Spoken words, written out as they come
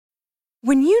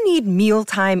When you need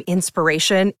mealtime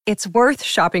inspiration, it's worth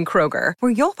shopping Kroger,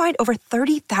 where you'll find over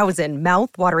 30,000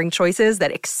 mouth-watering choices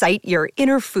that excite your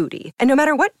inner foodie. And no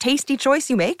matter what tasty choice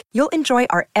you make, you'll enjoy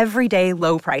our everyday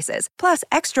low prices, plus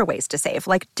extra ways to save,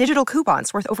 like digital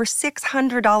coupons worth over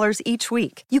 $600 each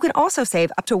week. You can also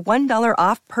save up to $1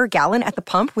 off per gallon at the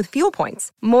pump with fuel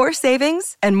points. More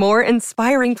savings and more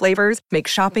inspiring flavors make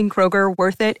shopping Kroger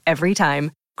worth it every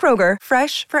time. Kroger,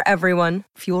 fresh for everyone.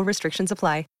 Fuel restrictions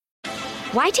apply.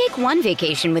 Why take one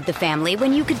vacation with the family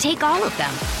when you could take all of them?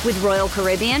 With Royal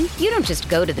Caribbean, you don't just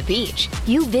go to the beach.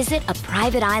 You visit a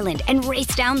private island and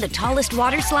race down the tallest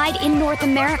water slide in North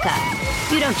America.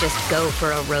 You don't just go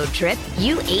for a road trip.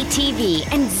 You ATV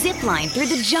and zip line through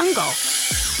the jungle.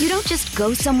 You don't just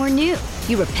go somewhere new.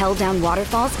 You rappel down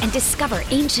waterfalls and discover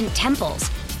ancient temples.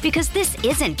 Because this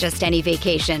isn't just any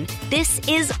vacation. This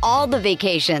is all the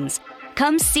vacations.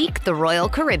 Come seek the Royal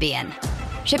Caribbean.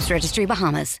 Ships Registry,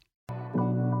 Bahamas.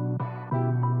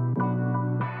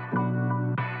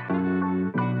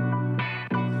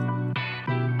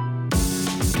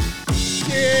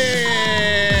 Yeah!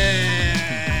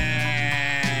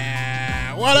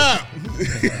 What up?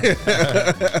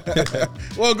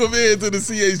 Welcome into the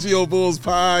CHGO Bulls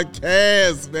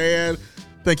podcast, man.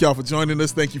 Thank y'all for joining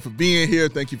us. Thank you for being here.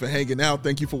 Thank you for hanging out.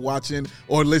 Thank you for watching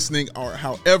or listening or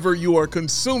however you are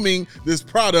consuming this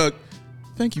product.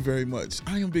 Thank you very much.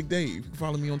 I am Big Dave. You can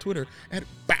follow me on Twitter at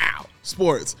Bow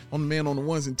Sports. On the man on the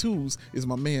ones and twos is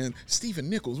my man, Stephen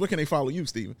Nichols. Where can they follow you,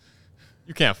 Stephen?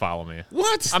 You can't follow me.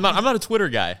 What? I'm not a Twitter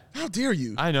guy. How dare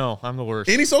you? I know. I'm the worst.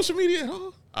 Any social media at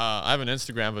all? I have an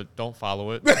Instagram, but don't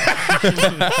follow it.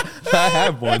 I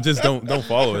have one. Just don't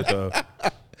follow it, though.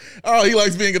 Oh, he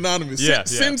likes being anonymous. Yeah,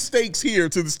 Send steaks here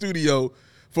to the studio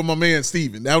for my man,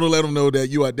 Steven. That will let him know that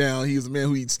you are down. He is a man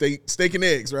who eats steak and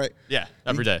eggs, right? Yeah,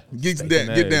 every day. Get down.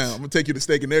 I'm going to take you to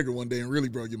steak and egg one day and really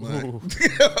blow your mind.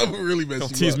 I'm really mess you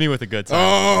up. Don't tease me with a good time.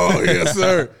 Oh, yes,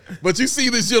 sir. But you see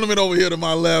this gentleman over here to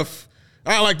my left.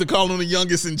 I like to call him the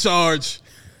youngest in charge.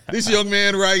 This young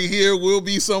man right here will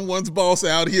be someone's boss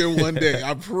out here one day.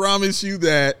 I promise you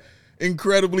that.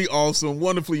 Incredibly awesome,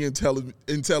 wonderfully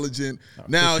intelligent.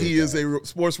 Now he is a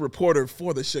sports reporter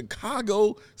for the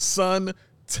Chicago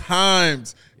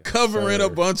Sun-Times, covering a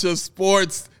bunch of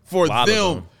sports for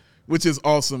them, which is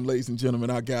awesome, ladies and gentlemen.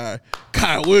 Our guy,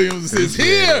 Kyle Williams, is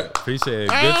here. Appreciate it.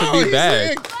 Good to be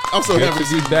back. I'm so happy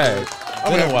to be back.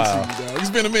 I'm been a while. To see you, dog.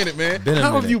 It's been a minute, man.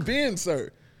 How have you been,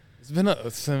 sir? It's been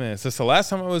since the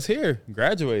last time I was here.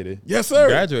 Graduated. Yes, sir.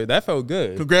 Graduated. That felt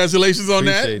good. Congratulations on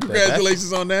Appreciate that.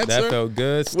 Congratulations on that, sir. That felt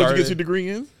good. What did you get your degree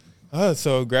in?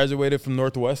 So graduated from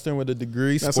Northwestern with a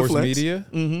degree, sports media.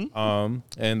 Mm-hmm.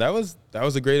 And that was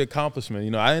a great accomplishment.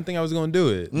 You know, I didn't think I was going to do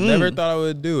it. Never thought I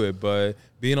would do it, but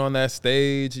being on that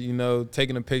stage, you know,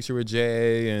 taking a picture with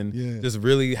Jay and just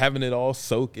really having it all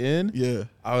soak in. Yeah.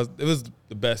 It was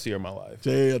the best year of my life.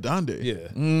 Jay Adonde. Yeah.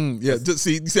 Yeah. Just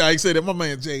see how I say that? My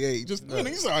man J.A. Just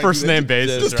first name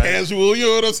basis. Just casual, you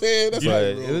know what I'm saying? That's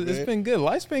right. It's been good.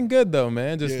 Life's been good though,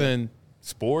 man. Just been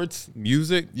sports,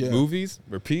 music, movies,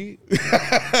 repeat.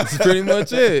 That's pretty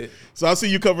much it. So I see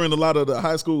you covering a lot of the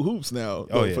high school hoops now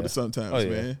for the Sun-Times, yeah.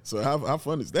 man. So how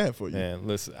fun is that for you? Man,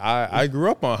 listen, I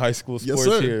grew up on high school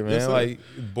sports here, man. Like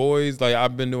boys, like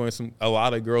I've been doing a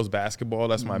lot of girls basketball.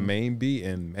 That's my main beat,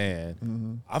 and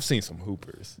man, I've seen some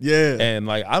hoopers. Yeah. And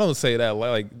like I don't say that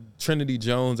like Trinity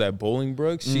Jones at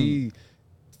Bolingbrook, she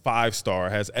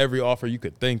 5-star, has every offer you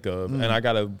could think of, and I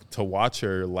got to watch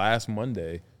her last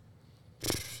Monday.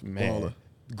 Man, Baller.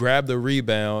 grabbed the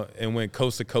rebound and went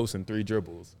coast to coast in 3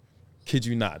 dribbles. Kid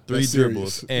you not, 3 That's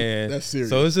dribbles. serious. And That's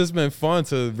serious. So it's just been fun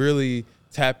to really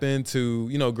tap into,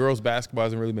 you know, girls basketball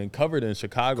hasn't really been covered in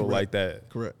Chicago like that.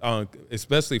 Correct.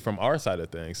 Especially from our side of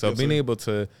things. So being able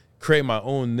to create my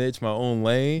own niche, my own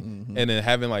lane, and then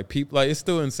having like people, like it's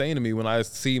still insane to me when I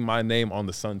see my name on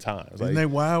the Sun-Times. Like, Isn't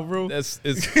that wild, bro? It's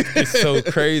so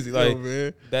crazy. Like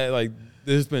man. that, like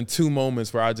there's been 2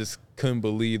 moments where I just couldn't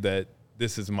believe that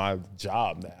this is my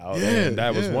job now. Yeah, and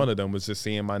that was one of them, was just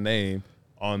seeing my name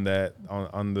on that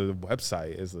on the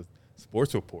website as a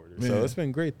sports reporter. Man. So it's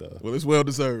been great though. Well, it's well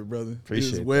deserved, brother.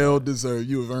 Appreciate it. It's well deserved.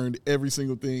 You have earned every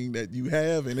single thing that you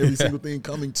have and every single thing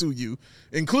coming to you,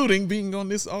 including being on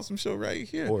this awesome show right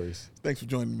here. Of course. Thanks for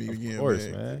joining me again, Of course,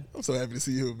 man. I'm so happy to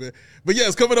see you, man. But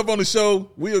yes, coming up on the show,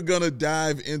 we are going to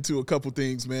dive into a couple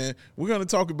things, man. We're going to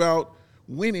talk about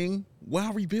winning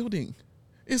while rebuilding.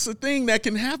 It's a thing that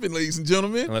can happen, ladies and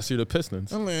gentlemen. Unless you're the Pistons.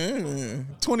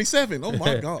 27. Oh,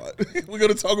 my God. We're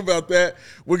going to talk about that.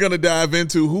 We're going to dive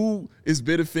into who is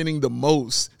benefiting the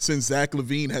most since Zach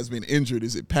Lavine has been injured.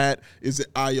 Is it Pat? Is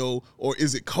it Ayo? Or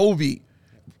is it Kobe?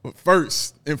 But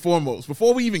first and foremost,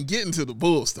 before we even get into the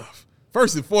Bull stuff,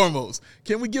 First and foremost,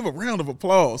 can we give a round of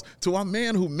applause to our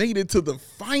man who made it to the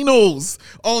finals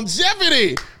on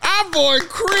Jeopardy? Our boy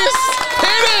Chris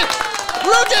Pettit.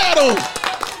 Look at him.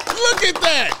 Look at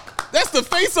that. That's the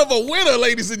face of a winner,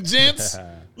 ladies and gents.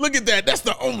 Look at that. That's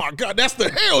the, oh my God, that's the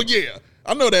hell yeah.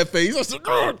 I know that face. That's the,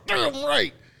 oh, damn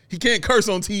right. He can't curse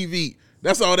on TV.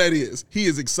 That's all that is. He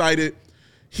is excited.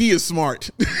 He is smart.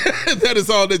 That is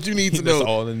all that you need to know. That's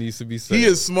all that needs to be said. He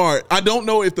is smart. I don't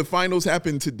know if the finals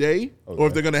happen today or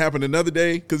if they're going to happen another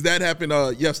day because that happened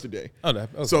yesterday. Okay.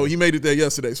 So he made it there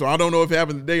yesterday. So I don't know if it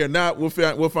happened today or not. We'll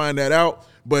find that out.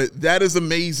 But that is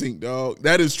amazing, dog.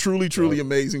 That is truly, truly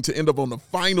amazing to end up on the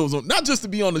finals, not just to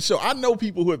be on the show. I know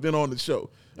people who have been on the show,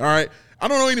 all right? I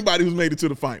don't know anybody who's made it to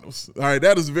the finals, all right?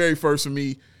 That is the very first for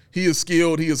me. He is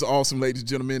skilled. He is awesome, ladies and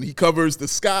gentlemen. He covers the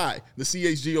Sky, the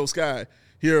CHGO Sky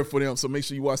here for them. So make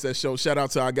sure you watch that show. Shout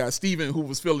out to our guy, Steven, who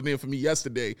was filling in for me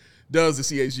yesterday, does the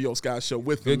CHGO Sky show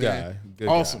with them, man. Good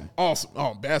awesome, guy. Awesome.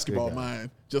 Oh, basketball mind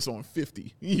just on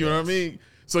 50. You know what I mean?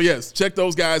 So, yes, check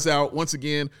those guys out. Once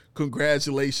again,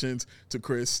 congratulations to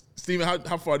Chris. Steven,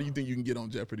 how far do you think you can get on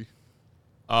Jeopardy?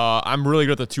 I'm really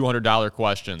good at the $200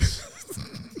 questions.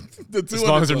 As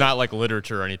long as they're not like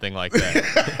literature or anything like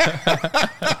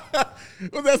that.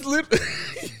 Well, that's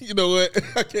you know what?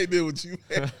 I can't deal with you,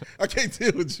 man. I can't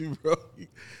deal with you, bro.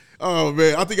 Oh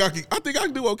man, I think I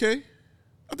can do okay.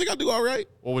 I think I do all right.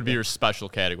 What would be your special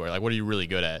category? Like, what are you really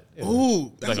good at?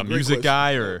 Ooh, that's like a great music question.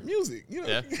 guy or music? You know,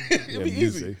 yeah. It'd be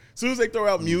easy. As soon as they throw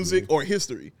out music or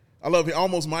history, I love it. I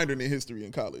almost minored in history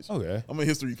in college. Okay, I'm a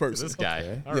history person. This guy.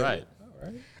 Okay. All right.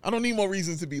 I don't need more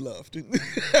reasons to be loved.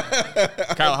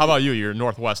 Kyle, how about you? You're a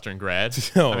Northwestern grad.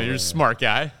 Oh, you're a smart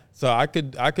guy. So I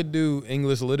could do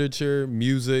English literature,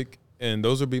 music, and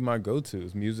those would be my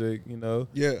go-tos. Music, you know.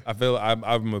 Yeah. I feel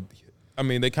I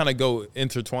mean, they kind of go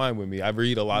intertwined with me. I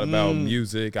read a lot about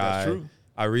music. That's true.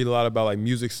 I read a lot about like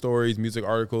music stories, music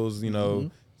articles. You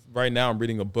know, right now I'm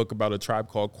reading a book about a tribe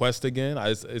called Quest again.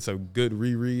 It's a good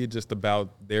reread just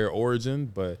about their origin,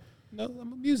 but. No,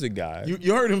 I'm a music guy.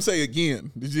 You heard him say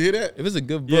again. Did you hear that? It was a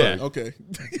good book. Yeah. Okay.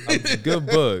 A good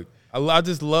book. I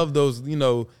just love those, you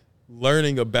know,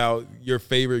 learning about your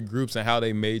favorite groups and how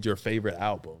they made your favorite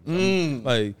album.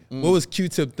 What was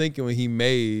Q-Tip thinking when he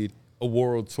made a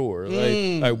world tour?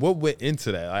 Like what went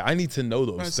into that? Like, I need to know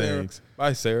those things.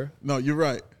 Bye, Sarah. No, you're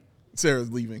right.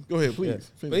 Sarah's leaving. Go ahead,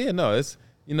 please. Yeah. But yeah, no, it's,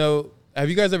 you know, have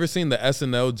you guys ever seen the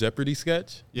SNL Jeopardy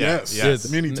sketch? Yes.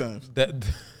 Many times.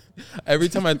 Every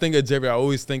time I think of Jeopardy, I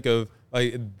always think of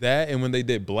like that and when they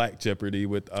did Black Jeopardy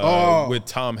with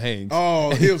Tom Hanks.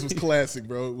 Oh, his was classic,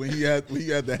 bro. When he had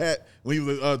the hat, when he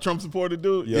was a Trump supporter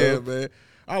dude. Yep. Yeah, man.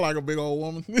 I like a big old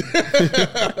woman.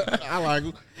 I like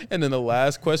her. And then the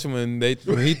last question when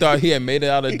he thought he had made it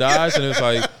out of Dodge, and it was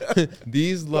like,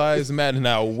 these lives matter.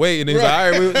 Now wait, and he's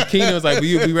like, all right. Keenan was like,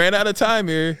 we ran out of time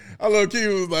here. I love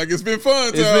Keenan was like, it's been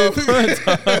fun, Tom.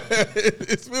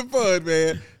 It's been fun,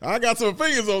 man. I got some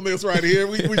opinions on this right here.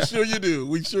 We sure you do.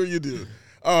 We sure you do.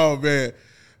 Oh man.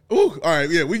 Ooh, all right,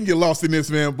 yeah, we can get lost in this,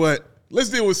 man, but let's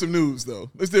deal with some news,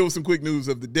 though. Let's deal with some quick news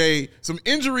of the day. Some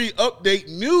injury update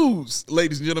news,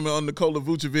 ladies and gentlemen, on Nikola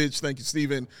Vucevic. Thank you,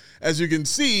 Steven. As you can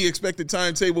see, expected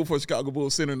timetable for Chicago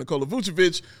Bulls center Nikola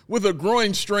Vucevic with a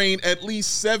groin strain, at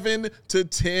least 7 to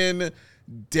 10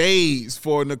 days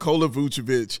for Nikola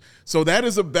Vucevic. So that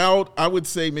is about, I would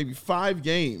say, maybe 5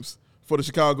 games for the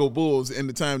Chicago Bulls in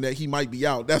the time that he might be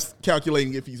out. That's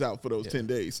calculating if he's out for those 10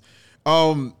 days.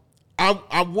 I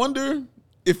wonder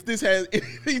if this has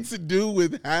anything to do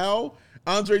with how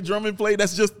Andre Drummond played.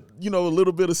 That's just, a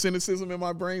little bit of cynicism in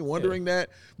my brain, wondering that.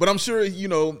 But I'm sure,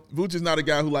 Vooch is not a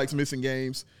guy who likes missing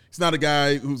games. He's not a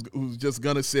guy who's just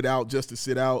going to sit out just to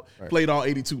sit out. Right. Played all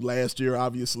 82 last year,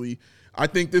 obviously. I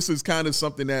think this is kind of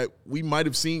something that we might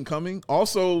have seen coming.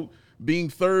 Also, being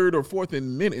third or fourth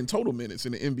in total minutes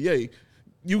in the NBA,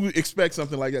 you would expect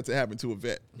something like that to happen to a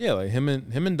vet. Yeah, like him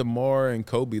and DeMar and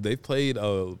Kobe, they've played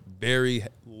a very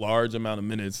large amount of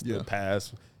minutes the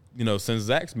past, since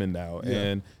Zach's been out. Yeah.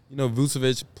 And,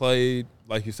 Vucevic played,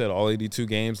 like you said, all 82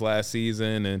 games last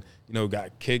season and,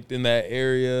 got kicked in that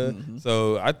area. Mm-hmm.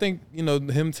 So I think,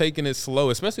 him taking it slow,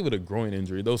 especially with a groin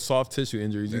injury, those soft tissue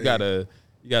injuries, you gotta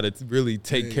really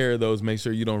take care of those, make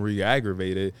sure you don't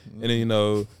re-aggravate it. Mm-hmm. And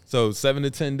then, so 7 to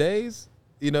 10 days,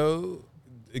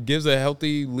 it gives a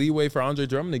healthy leeway for Andre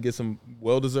Drummond to get some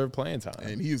well-deserved playing time.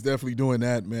 And he is definitely doing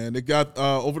that, man. They got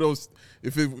over those,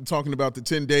 if we're talking about the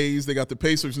 10 days, they got the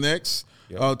Pacers next,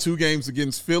 2 games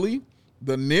against Philly,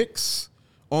 the Knicks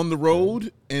on the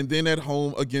road, and then at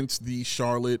home against the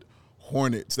Charlotte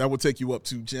Hornets. That will take you up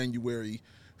to January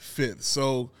 5th.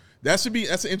 So that's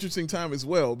an interesting time as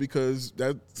well because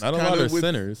that's not a lot of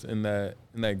centers in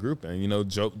that grouping. You know,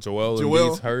 Joel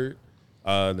Embiid's hurt.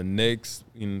 The Knicks,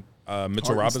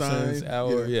 Mitchell Robinson's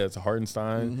out. Yeah, it's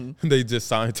Hartenstein. Mm-hmm. They just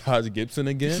signed Taj Gibson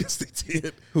again. Yes, they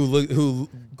did. Who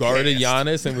guarded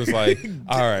Giannis and was like,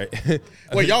 all right.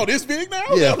 Wait, y'all this big now?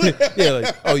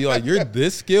 Yeah, you're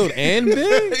this skilled and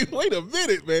big? Hey, wait a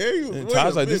minute, man.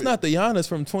 Taj's like, this is not the Giannis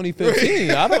from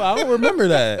 2015. I don't remember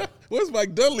that. Where's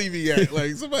Mike Dunleavy at?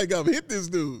 Like, somebody got to hit this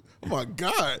dude. Oh, my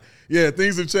God. Yeah,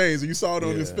 things have changed. You saw it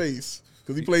on his face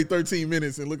because he played 13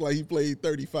 minutes and looked like he played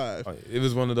 35. It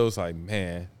was one of those like,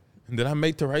 man, did I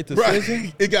make the right decision?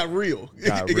 Right. It got real.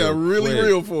 It got really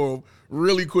real for him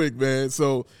really quick, man.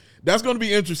 So that's going to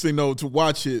be interesting, though, to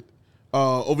watch it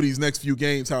over these next few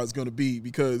games, how it's going to be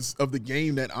because of the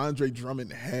game that Andre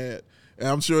Drummond had. And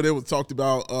I'm sure that was talked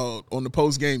about on the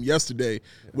post game yesterday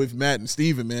with Matt and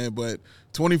Steven, man. But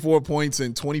 24 points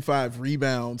and 25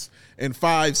 rebounds and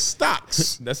 5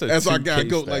 stocks, as our guy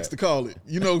Goat likes to call it.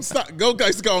 You know, Goat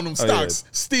likes to call them stocks,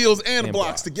 steals and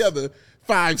blocks together.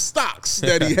 5 stocks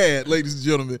that he had, ladies and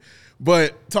gentlemen.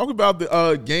 But talk about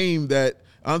the game that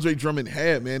Andre Drummond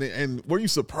had, man, and were you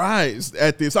surprised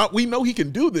at this? We know he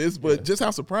can do this, but just how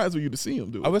surprised were you to see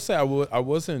him do it? I would say I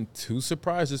wasn't too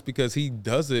surprised just because he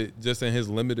does it just in his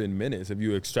limited minutes. If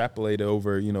you extrapolate it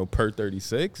over, per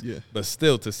 36, but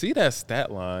still to see that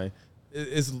stat line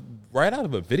is right out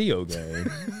of a video game.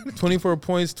 24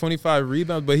 points, 25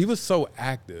 rebounds, but he was so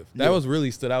active. That was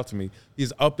really stood out to me.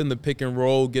 He's up in the pick and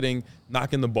roll,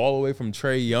 knocking the ball away from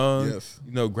Trae Young,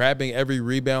 grabbing every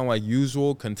rebound like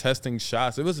usual, contesting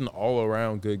shots. It was an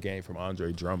all-around good game from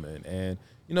Andre Drummond and,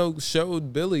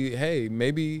 showed Billy, hey,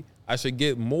 maybe I should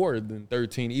get more than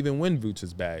 13 even when Vooch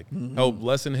is back. Help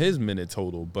lessen his minute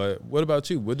total. But what about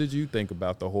you? What did you think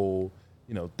about the whole,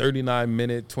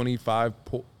 39-minute, 25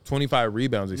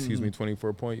 rebounds,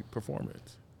 24-point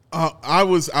performance? I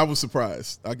was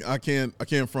surprised. I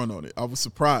can't front on it. I was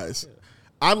surprised.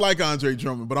 I like Andre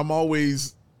Drummond, but I'm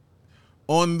always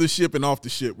on the ship and off the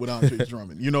ship with Andre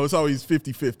Drummond. It's always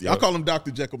 50-50. I call him Dr.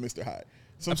 Jekyll, Mr. Hyde.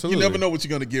 You never know what you're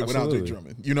going to get with Andre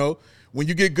Drummond. When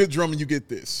you get good Drummond, you get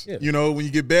this. Yeah. When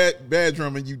you get bad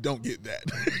Drummond, you don't get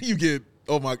that. You get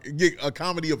a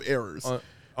comedy of errors.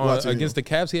 Against the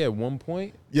Cavs, he had 1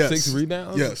 point, 6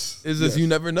 rebounds. Yes. It's just you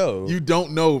never know. You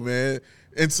don't know, man.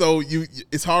 And so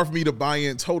it's hard for me to buy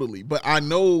in totally. But I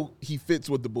know he fits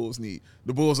what the Bulls need.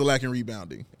 The Bulls are lacking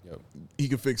rebounding. Yep. He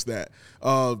can fix that.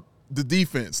 The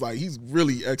defense, he's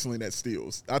really excellent at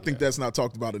steals. I think that's not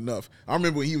talked about enough. I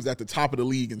remember when he was at the top of the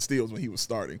league in steals when he was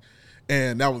starting.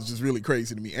 And that was just really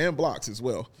crazy to me. And blocks as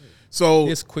well. So he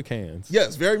has quick hands.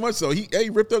 Yes, very much so. He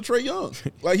ripped up Trae Young.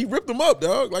 He ripped him up,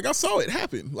 dog. I saw it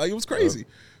happen. It was crazy. Yep.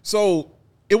 So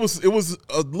it was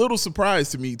a little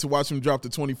surprise to me to watch him drop to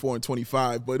 24 and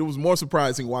 25, but it was more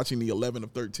surprising watching the 11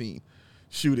 of 13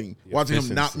 shooting, watching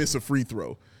him not miss a free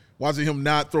throw, watching him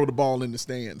not throw the ball in the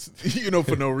stands,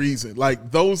 for no reason.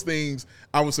 Those things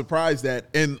I was surprised at.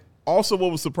 And also what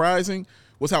was surprising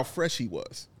was how fresh he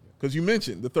was. Because you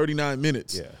mentioned the 39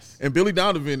 minutes. Yes. And Billy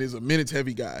Donovan is a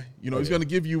minutes-heavy guy. He's going to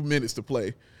give you minutes to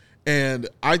play. And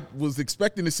I was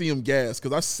expecting to see him gas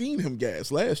because I seen him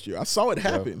gas last year. I saw it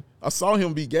happen. Yep. I saw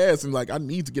him be gassed and I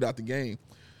need to get out the game.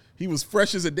 He was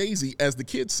fresh as a daisy, as the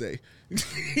kids say.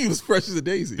 He was fresh as a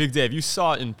daisy. Big Dave, you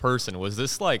saw it in person. Was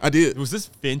this I did. Was this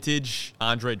vintage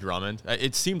Andre Drummond?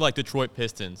 It seemed like Detroit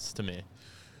Pistons to me.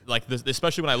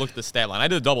 Especially when I looked at the stat line. I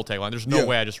did a double take line. There's no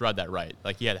way I just read that right.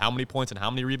 He had how many points and how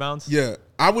many rebounds? Yeah.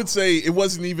 I would say it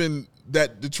wasn't even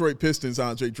that Detroit Pistons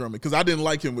Andre Drummond because I didn't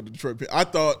like him with the Detroit Pistons. I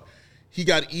thought he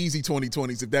got easy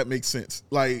 2020s, if that makes sense.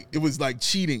 It was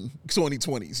cheating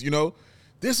 2020s,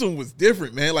 This one was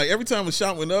different, man. Every time a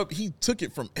shot went up, he took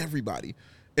it from everybody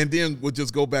and then would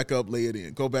just go back up, lay it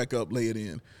in, go back up, lay it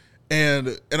in.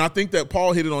 And I think that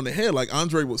Paul hit it on the head.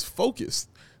 Andre was focused.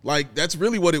 That's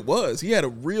really what it was. He had a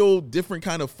real different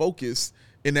kind of focus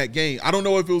in that game. I don't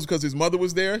know if it was because his mother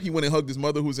was there. He went and hugged his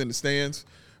mother who was in the stands,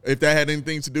 if that had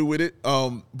anything to do with it.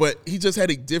 But he just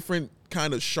had a different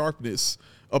kind of sharpness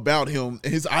about him,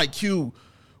 and his IQ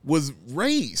was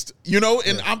raised,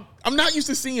 and I'm not used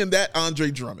to seeing that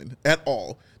Andre Drummond at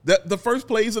all. The first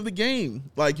plays of the game,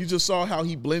 you just saw how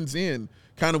he blends in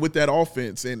kind of with that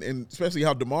offense and especially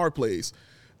how DeMar plays.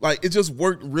 It just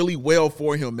worked really well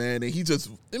for him, man. And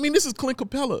this is Clint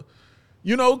Capella.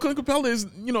 Clint Capella is,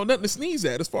 nothing to sneeze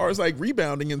at as far as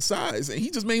rebounding and size. And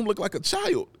he just made him look like a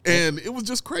child. And it was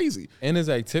just crazy. And his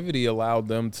activity allowed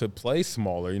them to play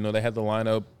smaller. They had the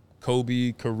lineup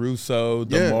Kobe, Caruso,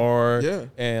 DeMar,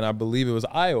 and I believe it was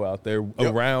Io out there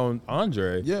around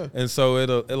Andre. Yeah. And so it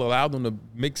allowed them to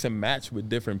mix and match with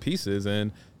different pieces.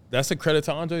 And that's a credit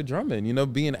to Andre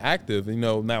Drummond, being active.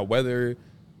 Now whether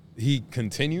he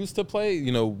continues to play,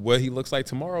 what he looks like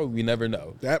tomorrow, we never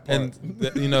know. That part.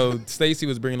 And, Stacey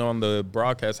was bringing on the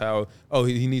broadcast how,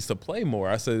 he needs to play more.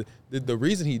 I said the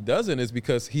reason he doesn't is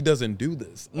because he doesn't do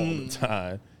this all the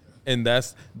time. And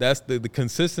that's the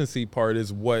consistency part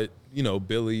is what,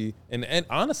 Billy and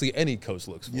honestly any coach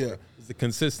looks for. Yeah. It's the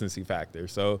consistency factor.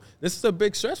 So this is a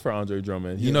big stretch for Andre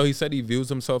Drummond. He said he views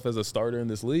himself as a starter in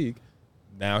this league.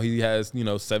 Now he has,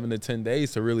 7 to 10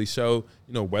 days to really show,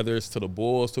 whether it's to the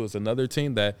Bulls, to it's another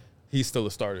team, that he's still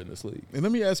a starter in this league. And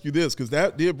let me ask you this, because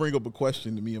that did bring up a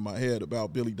question to me in my head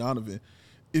about Billy Donovan.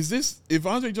 If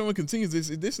Andre Drummond continues this,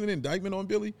 is this an indictment on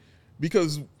Billy?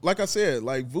 Because, like I said,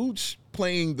 Vooch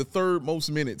playing the third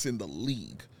most minutes in the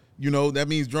league, that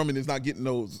means Drummond is not getting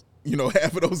those,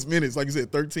 half of those minutes, like you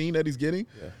said, 13 that he's getting.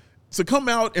 Yeah. To come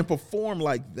out and perform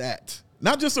like that,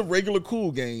 not just a regular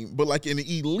cool game, but like an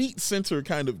elite center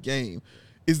kind of game.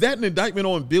 Is that an indictment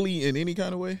on Billy in any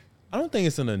kind of way? I don't think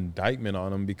it's an indictment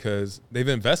on him because they've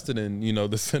invested in,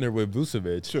 the center with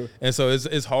Vucevic. Sure. And so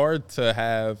it's hard to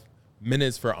have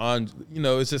minutes for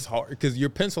it's just hard because you're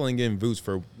penciling in Vuce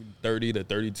for 30 to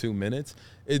 32 minutes,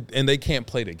 and they can't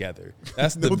play together.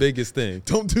 That's the biggest thing.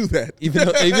 Don't do that.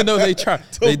 Even though they try,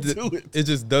 do it. It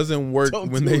just doesn't work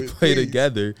when they play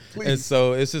together. Please. And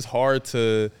so it's just hard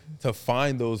to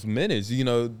find those minutes.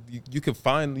 You can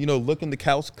find, look in the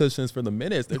couch cushions for the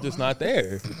minutes. They're just not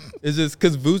there. It's just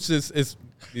because Vooch is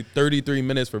 33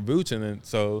 minutes for Vooch, and then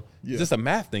so it's just a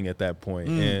math thing at that point.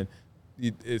 And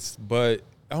but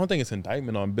I don't think it's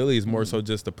indictment on Billy. It's more so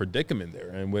just the predicament there,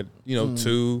 and with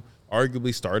two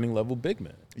arguably starting level big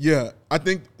men. Yeah, I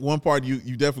think one part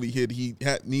you definitely hit. He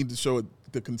need to show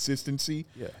the consistency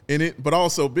in it, but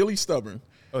also Billy's stubborn.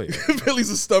 Oh yeah, Billy's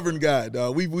a stubborn guy,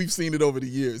 dog. We've seen it over the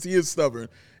years. He is stubborn,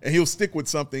 and he'll stick with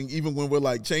something even when we're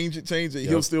like change it. Yep.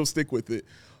 He'll still stick with it.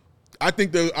 I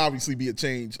think there'll obviously be a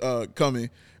change coming.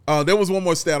 There was one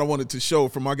more stat I wanted to show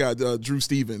from my guy Drew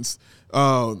Stevens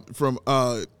from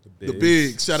the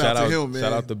Bigs. Shout out to him, man.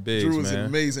 Shout out to Bigs, Drew is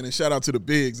amazing, and shout out to the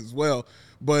Bigs as well.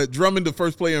 But Drummond, the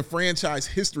first player in franchise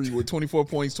history with 24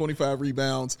 points, 25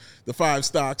 rebounds, the 5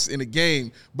 stocks in a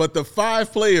game. But the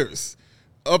 5 players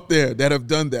up there that have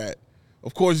done that,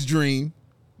 of course, Dream,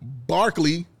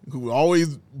 Barkley, who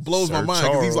always blows my mind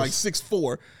because he's like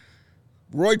 6'4",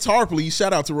 Roy Tarpley,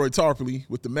 shout out to Roy Tarpley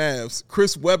with the Mavs,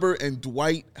 Chris Webber, and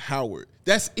Dwight Howard.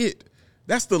 That's it.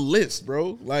 That's the list,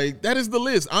 bro. Like, that is the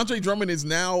list. Andre Drummond is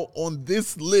now on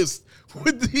this list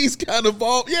with these kind of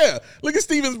ball. Yeah, look at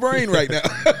Steven's brain right now.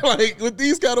 Like, with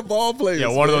these kind of ball players. Yeah,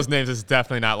 one of those names is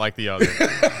definitely not like the other.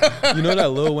 You know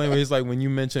that Lil Wayne where he's like, when you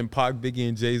mention Pac, Biggie,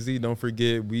 and Jay-Z, don't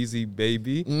forget Weezy,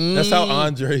 Baby. That's how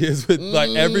Andre is with,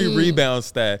 like, every rebound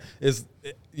stat is,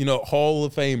 Hall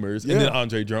of Famers, and then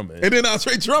Andre Drummond. And then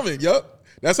Andre Drummond, yep.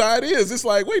 That's how it is. It's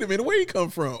like, wait a minute, where you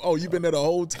come from? Oh, you've been there the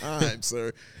whole time,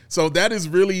 sir. So that is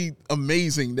really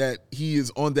amazing that he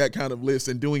is on that kind of list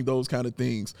and doing those kind of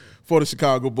things for the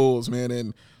Chicago Bulls, man.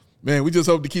 And, man, we just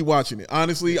hope to keep watching it.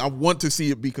 Honestly, I want to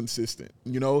see it be consistent.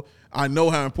 I know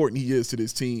how important he is to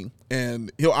this team,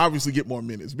 and he'll obviously get more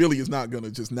minutes. Billy is not going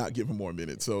to just not give him more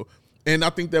minutes. So, and I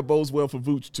think that bodes well for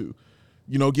Vooch, too.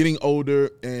 Getting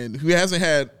older, and who hasn't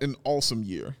had an awesome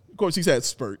year. Of course, he's had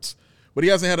spurts, but he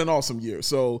hasn't had an awesome year.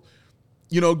 So,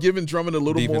 giving Drummond a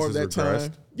little more of that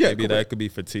time. Yeah, maybe that could be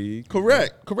fatigue.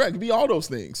 Correct. It could be all those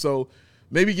things. So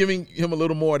maybe giving him a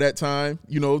little more of that time,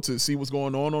 to see what's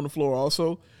going on the floor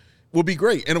also will be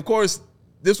great. And, of course,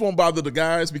 this won't bother the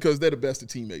guys because they're the best of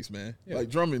teammates, man. Yeah. Like,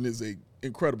 Drummond is an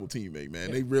incredible teammate, man.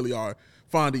 Yeah. They really are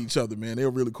fond of each other, man. They're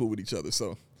really cool with each other.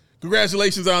 So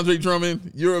congratulations, Andre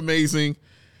Drummond. You're amazing.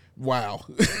 Wow.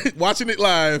 Watching it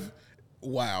live,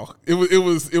 wow. It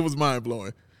was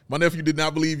mind-blowing. My nephew did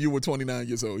not believe you were 29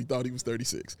 years old. He thought he was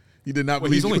 36. He did not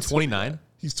believe he's only 29?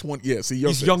 He's 20. Yeah, see,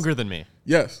 he's younger than me.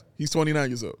 Yes, he's 29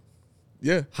 years old.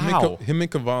 Yeah. How? Him and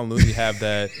Kevon Looney have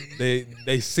that.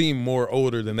 They seem more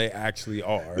older than they actually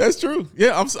are. That's true.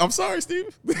 Yeah, I'm sorry,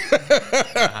 Steve.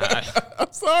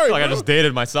 I'm sorry. I just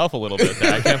dated myself a little bit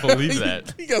there. I can't believe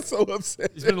that. He got so upset.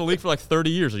 He's been in the league for like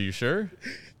 30 years. Are you sure?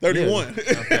 31.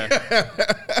 Yeah. Okay.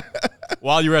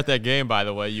 While you were at that game, by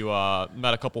the way, you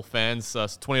met a couple fans.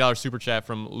 $20 super chat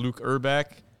from Luke Urbeck.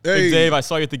 Hey. Big Dave, I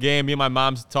saw you at the game. Me and my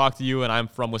mom talked to you, and I'm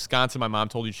from Wisconsin. My mom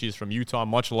told you she's from Utah.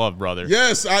 Much love, brother.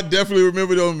 Yes, I definitely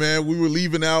remember them, man. We were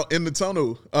leaving out in the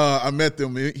tunnel. I met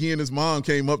them. He and his mom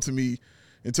came up to me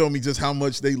and told me just how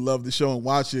much they loved the show and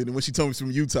watch it. And when she told me she's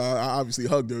from Utah, I obviously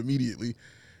hugged her immediately.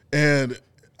 And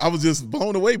I was just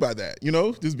blown away by that,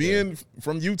 just being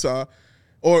from Utah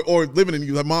or living in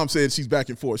Utah. My mom said she's back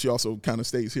and forth. She also kind of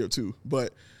stays here too.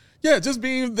 But, Yeah, just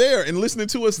being there and listening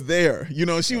to us there. You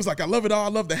know, she was like, I love it all. I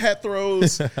love the hat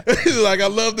throws. Like, I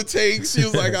love the takes. She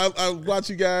was like, I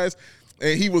watch you guys.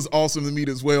 And he was awesome to meet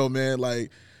as well, man. Like,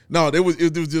 no, it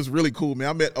was just really cool, man.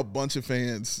 I met a bunch of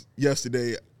fans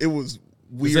yesterday. It was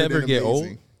weird. Does it ever and get amazing.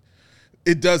 old?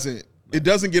 It doesn't. It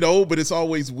doesn't get old, but it's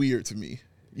always weird to me,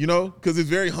 you know, because it's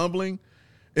very humbling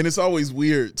and it's always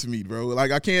weird to me, bro. Like,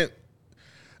 I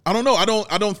don't know. I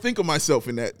don't think of myself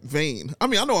in that vein. I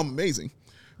mean, I know I'm amazing.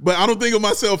 But I don't think of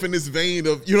myself in this vein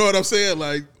of, you know what I'm saying?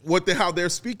 Like, how they're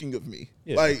speaking of me.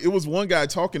 Yeah. Like, it was one guy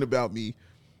talking about me,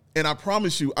 and I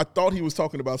promise you, I thought he was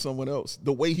talking about someone else,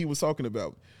 the way he was talking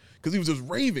about me. Because he was just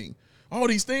raving all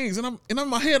these things. And in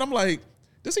my head, I'm like,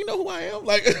 does he know who I am?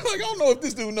 Like, I don't know if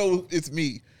this dude knows it's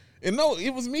me. And no,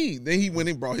 it was me. Then he went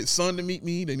and brought his son to meet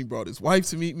me. Then he brought his wife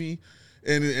to meet me.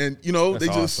 And you know, That's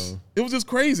awesome. It was just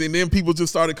crazy. And then people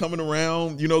just started coming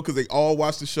around, you know, because they all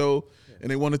watched the show. And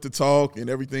they wanted to talk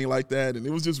and everything like that. And it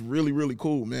was just really, really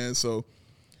cool, man. So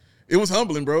it was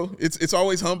humbling, bro. It's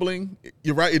always humbling.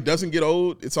 You're right. It doesn't get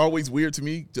old. It's always weird to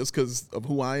me just because of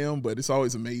who I am. But it's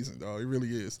always amazing, dog. It really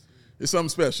is. It's something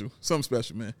special. Something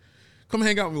special, man. Come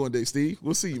hang out with me one day, Steve.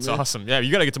 We'll see you, man. It's awesome. Yeah,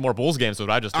 you got to get to more Bulls games. What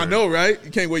I just heard. I know, right?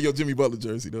 You can't wear your Jimmy Butler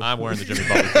jersey, though. I'm wearing the Jimmy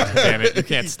Butler jersey. Damn it. You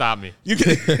can't stop me. You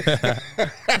can.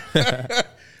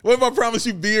 What if I promise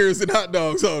you beers and hot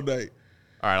dogs all night?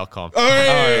 All right, I'll come. All right.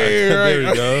 There we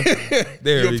go.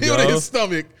 There we Appeal go. to his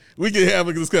stomach. We can have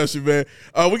a discussion, man.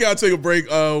 We got to take a break.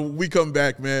 We come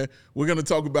back, man. We're going to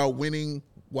talk about winning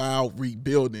while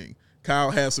rebuilding.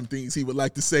 Kyle has some things he would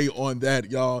like to say on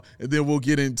that, y'all. And then we'll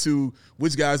get into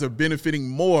which guys are benefiting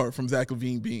more from Zach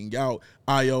Lavine being out,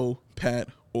 Io, Pat,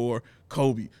 or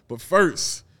Kobe. But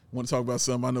first, I want to talk about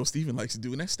something I know Steven likes to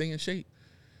do, and that's stay in shape.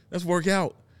 Let's work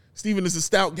out. Steven is a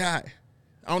stout guy.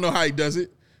 I don't know how he does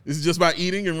it. Is it just by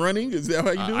eating and running? Is that how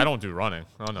you do it? I don't do running.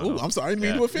 Oh, no. Oh, I'm sorry. I didn't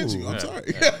mean to offend you. I'm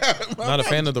sorry. Yeah. Not a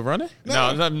fan of the running?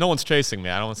 No one's chasing me.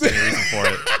 I don't see any reason for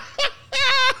it.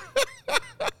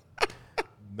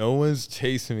 No one's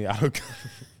chasing me. I don't.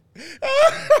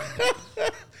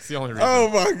 It's the only reason. Oh,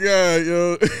 my God,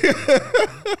 yo.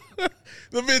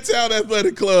 The Midtown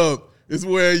Athletic Club is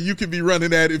where you can be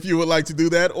running at if you would like to do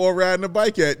that, or riding a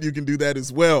bike at. You can do that as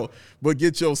well. But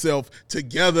get yourself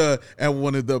together at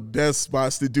one of the best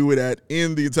spots to do it at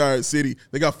in the entire city.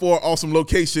 They got 4 awesome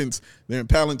locations. They're in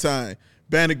Palatine,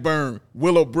 Bannockburn,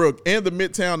 Willowbrook, and the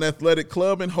Midtown Athletic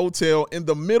Club and Hotel in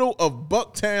the middle of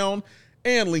Bucktown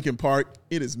and Lincoln Park.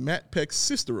 It is Matt Peck's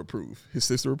sister approved. His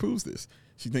sister approves this.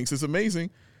 She thinks it's amazing.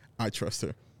 I trust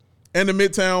her. And the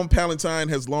Midtown Palatine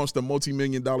has launched a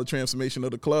multi-million-dollar transformation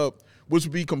of the club, which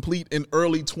will be complete in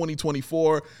early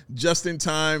 2024, just in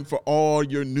time for all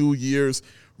your New Year's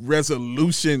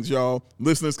resolutions, y'all.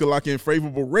 Listeners can lock in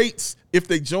favorable rates if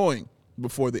they join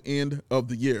before the end of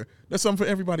the year. That's something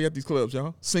for everybody at these clubs,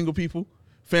 y'all. Single people,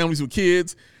 families with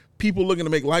kids, people looking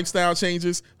to make lifestyle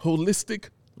changes, holistic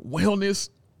wellness,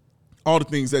 all the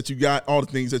things that you got, all the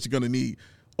things that you're going to need.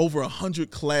 Over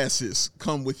 100 classes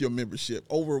come with your membership.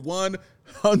 Over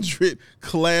 100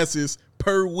 classes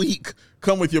per week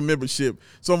come with your membership.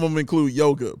 Some of them include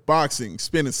yoga, boxing,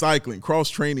 spin and cycling,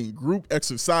 cross-training, group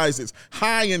exercises,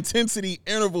 high-intensity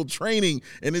interval training,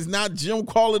 and it's not gym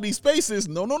quality spaces.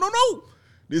 No.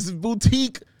 This is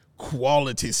boutique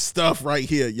quality stuff right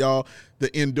here, y'all.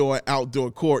 The indoor,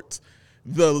 outdoor courts,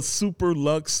 the super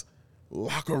luxe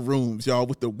locker rooms, y'all,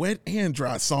 with the wet and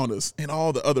dry saunas and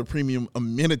all the other premium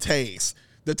amenities.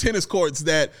 The tennis courts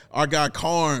that our guy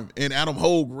Carm and Adam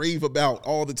Hogue rave about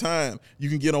all the time. You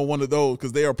can get on one of those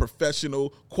because they are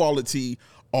professional quality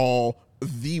all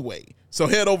the way. So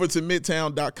head over to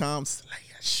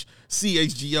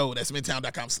midtown.com/CHGO. That's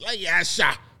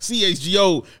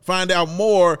midtown.com/CHGO. Find out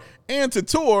more and to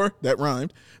tour, that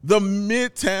rhymed, the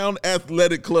Midtown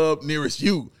Athletic Club nearest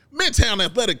you. Midtown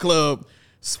Athletic Club.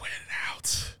 Sweat it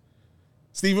out.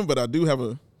 Steven, but I do have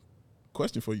a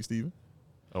question for you, Steven.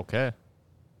 Okay.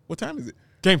 What time is it?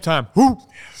 Game time. Who?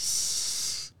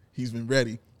 Yes. He's been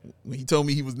ready. When he told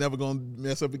me he was never going to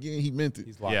mess up again, he meant it.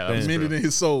 He's locked Yeah, in. He meant it in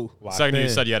his soul. Second you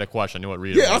said you had a question. I knew what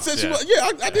read it Yeah, I was. set you up. Yeah,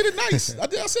 I did it nice. I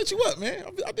set you up, man.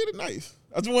 I did it nice.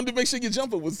 I just wanted to make sure your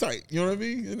jumper was tight. You know what I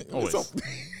mean? And Always.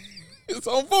 It's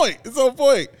on point. It's on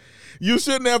point. You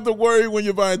shouldn't have to worry when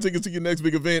you're buying tickets to your next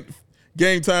big event.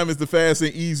 Game Time is the fast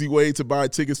and easy way to buy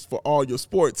tickets for all your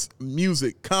sports,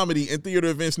 music, comedy, and theater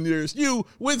events nearest you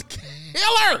with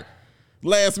killer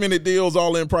last-minute deals,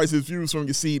 all-in prices, views from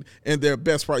your seat, and their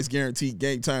best price guarantee.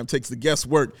 Game Time takes the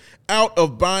guesswork out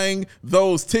of buying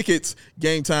those tickets.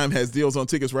 Game Time has deals on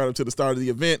tickets right up to the start of the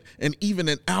event and even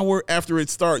an hour after it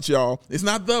starts, y'all. It's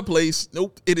not the place.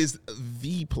 Nope, it is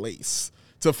the place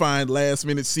to find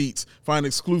last-minute seats, find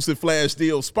exclusive flash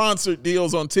deals, sponsored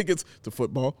deals on tickets to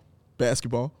football,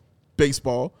 basketball,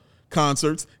 baseball,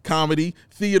 concerts, comedy,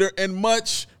 theater, and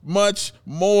much, much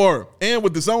more. And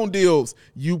with the zone deals,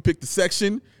 you pick the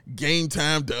section, Game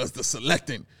Time does the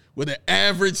selecting with an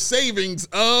average savings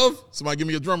of, somebody give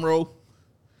me a drum roll.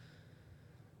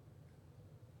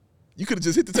 You could have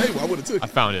just hit the table. I would have took it. I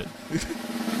found it.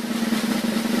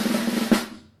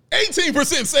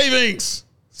 18% savings.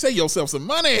 Save yourself some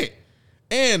money.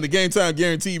 And the Game Time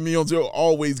guaranteed meals, you'll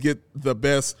always get the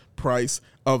best price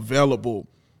available.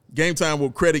 Game Time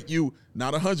will credit you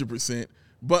not 100%,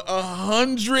 but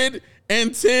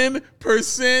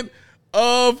 110%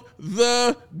 of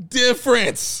the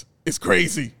difference. It's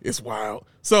crazy. It's wild.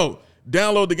 So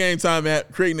download the Game Time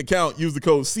app, create an account, use the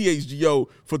code CHGO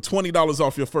for $20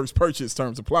 off your first purchase.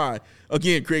 Terms apply.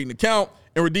 Again, create an account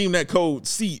and redeem that code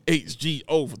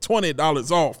CHGO for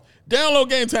 $20 off. Download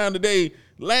Game Time today.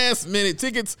 Last minute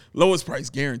tickets, lowest price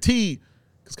guaranteed.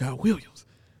 Because God Williams.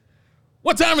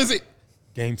 What time is it?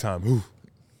 Game time. Ooh.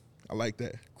 I like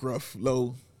that. Gruff,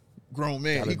 low, grown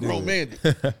man. Gotta He grown man.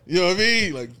 You know what I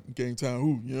mean? Like Game Time.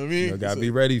 Ooh, you know what I mean? Gotta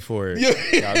be ready for it.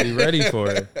 Yeah. Gotta be ready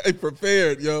for it. Hey,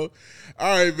 prepared, yo.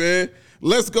 All right, man.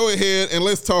 Let's go ahead and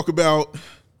let's talk about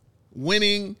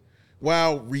winning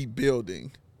while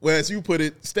rebuilding. Well, as you put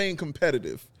it, staying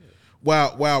competitive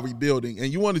while rebuilding.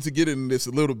 And you wanted to get into this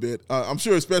a little bit. I'm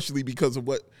sure especially because of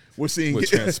what we're seeing. What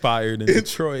transpired in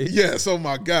Detroit. Yes, oh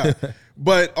my God.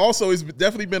 But also it's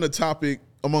definitely been a topic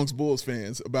amongst Bulls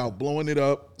fans about blowing it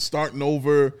up, starting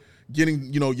over,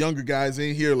 getting, younger guys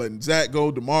in here, letting Zach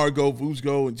go, DeMar go, Vooch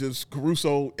go, and just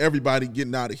Caruso, everybody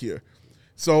getting out of here.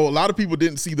 So a lot of people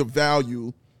didn't see the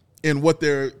value in what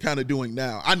they're kind of doing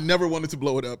now. I never wanted to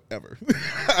blow it up ever.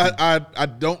 I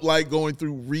don't like going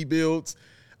through rebuilds.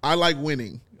 I like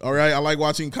winning, all right? I like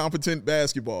watching competent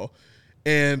basketball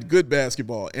and good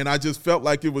basketball. And I just felt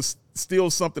like it was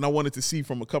still something I wanted to see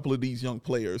from a couple of these young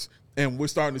players. And we're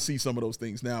starting to see some of those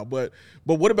things now. But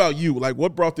what about you? Like,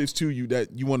 what brought this to you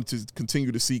that you wanted to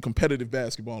continue to see competitive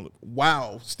basketball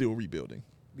while still rebuilding?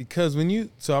 Because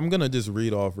so I'm going to just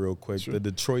read off real quick. Sure. The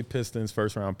Detroit Pistons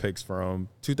first-round picks from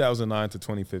 2009 to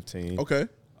 2015. Okay.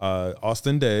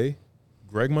 Austin Day,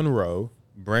 Greg Monroe,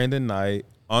 Brandon Knight,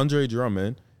 Andre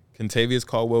Drummond, Kentavious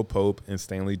Caldwell-Pope, and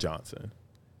Stanley Johnson.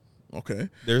 Okay.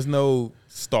 There's no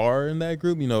star in that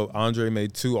group. Andre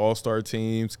made 2 all-star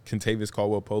teams. Kentavious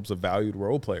Caldwell-Pope's a valued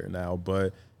role player now,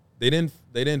 but they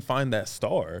didn't find that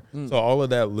star. So all of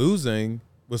that losing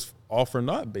was all for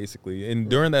naught, basically. And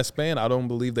during that span, I don't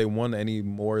believe they won any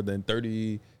more than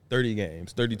 30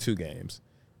 games, 32 games.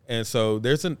 And so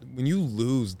when you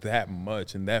lose that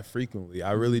much and that frequently,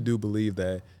 I really do believe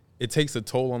that it takes a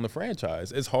toll on the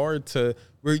franchise. It's hard to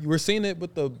we're seeing it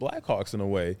with the Blackhawks in a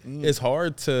way. It's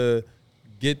hard to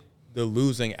get the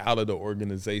losing out of the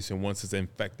organization once it's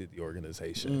infected the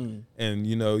organization. And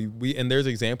and there's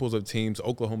examples of teams,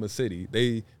 Oklahoma City,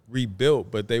 they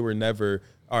rebuilt, but they were never,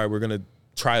 all right, we're gonna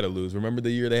try to lose. Remember the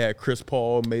year they had Chris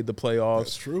Paul made the playoffs?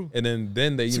 That's true. And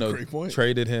then they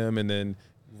traded him and then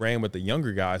ran with the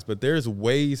younger guys, but there's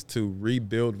ways to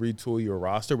rebuild, retool your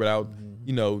roster without,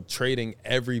 trading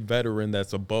every veteran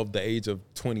that's above the age of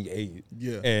 28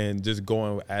 and just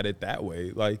going at it that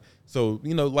way. Like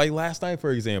last night,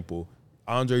 for example,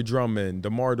 Andre Drummond,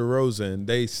 DeMar DeRozan,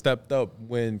 they stepped up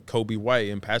when Kobe White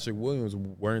and Patrick Williams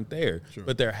weren't there. Sure.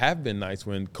 But there have been nights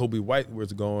when Kobe White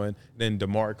was going, then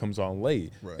DeMar comes on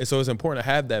late. Right. And so it's important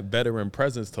to have that veteran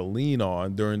presence to lean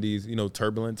on during these,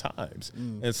 turbulent times.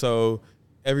 And so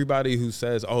everybody who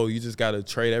says, oh, you just got to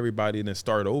trade everybody and then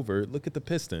start over, look at the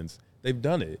Pistons. They've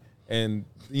done it. And,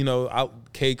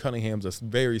 Cade Cunningham's a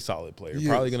very solid player.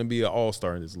 Probably going to be an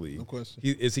all-star in this league. No question.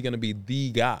 Is he going to be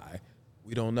the guy?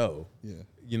 We don't know.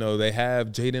 Yeah. They have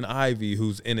Jaden Ivey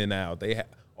who's in and out.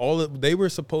 They were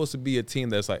supposed to be a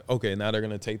team that's like, okay, now they're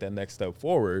going to take that next step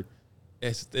forward.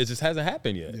 It just hasn't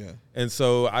happened yet. Yeah. And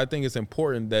so I think it's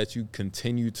important that you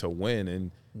continue to win.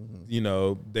 And,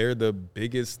 they're the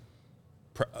biggest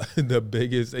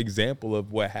example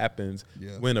of what happens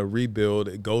when a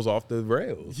rebuild goes off the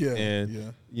rails.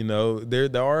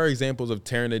 There are examples of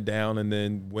tearing it down and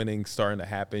then winning starting to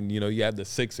happen. You have the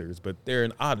Sixers, but they're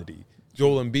an oddity.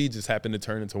 Joel Embiid just happened to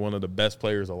turn into one of the best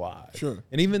players alive. Sure.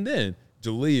 And even then,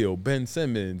 Jaleel, Ben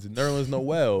Simmons, Nerlens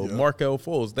Noel, Markelle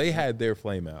Fultz, they had their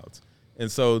flameouts.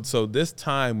 And so this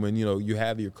time when, you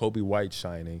have your Kobe White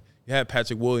shining, you have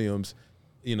Patrick Williams,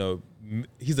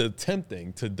 he's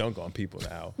attempting to dunk on people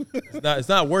now. It's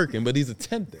not working, but he's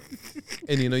attempting.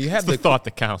 And you have the thought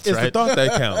that counts, it's right? It's the thought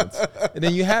that counts. And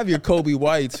then you have your Kobe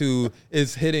White who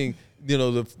is hitting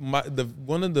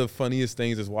one of the funniest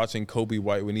things is watching Kobe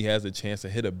White when he has a chance to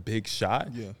hit a big shot.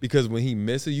 Yeah. Because when he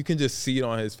misses, you can just see it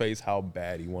on his face how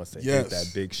bad he wants to hit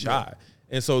that big shot. Yeah.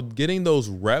 And so getting those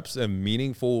reps and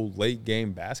meaningful late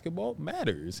game basketball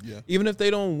matters. Yeah. Even if they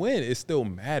don't win, it still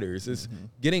matters. It's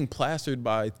getting plastered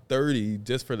by 30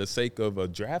 just for the sake of a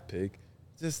draft pick.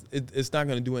 It's not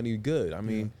going to do any good. I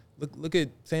mean, look at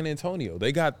San Antonio.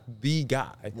 They got the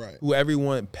guy who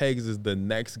everyone pegs as the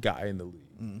next guy in the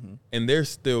league. And they're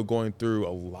still going through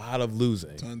a lot of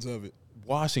losing. Tons of it.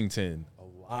 Washington,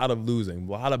 a lot of losing,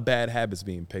 a lot of bad habits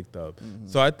being picked up.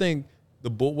 So I think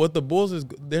what the Bulls is,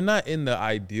 they're not in the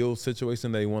ideal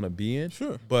situation they want to be in.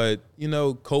 Sure. But,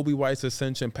 Kobe White's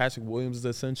ascension, Patrick Williams'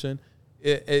 ascension,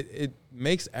 it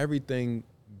makes everything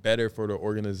better for the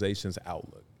organization's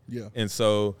outlook. Yeah. And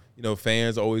so,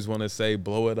 fans always want to say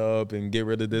blow it up and get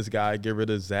rid of this guy, get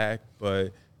rid of Zach.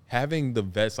 But having the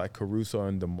vets like Caruso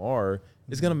and DeMar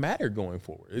is going to matter going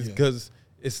forward. It's because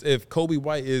if Kobe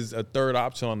White is a third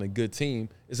option on a good team,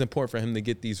 it's important for him to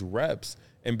get these reps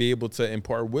and be able to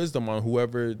impart wisdom on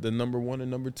whoever the number 1 and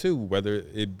number 2, whether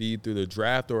it be through the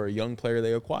draft or a young player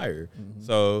they acquire.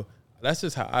 So that's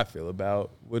just how I feel about.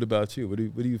 What about you? What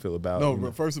do you feel about? No,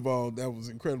 but first of all, that was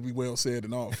incredibly well said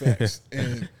in all facts,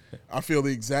 and I feel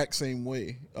the exact same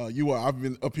way. I've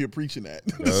been up here preaching that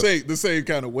the same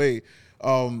kind of way,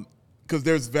 because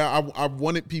there's I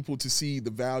wanted people to see the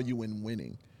value in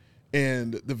winning.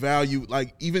 And the value,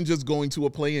 like even just going to a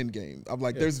play-in game, I'm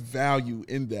like, there's value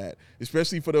in that,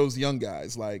 especially for those young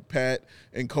guys like Pat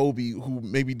and Kobe who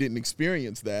maybe didn't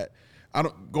experience that.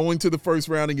 Going to the first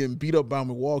round and getting beat up by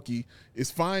Milwaukee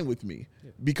is fine with me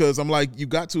because I'm like, you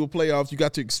got to a playoffs, you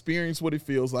got to experience what it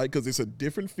feels like because it's a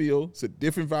different feel, it's a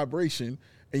different vibration,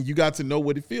 and you got to know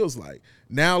what it feels like.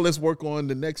 Now let's work on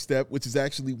the next step, which is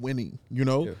actually winning,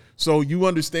 So you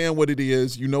understand what it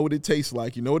is, you know what it tastes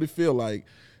like, you know what it feels like.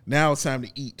 Now it's time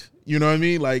to eat. You know what I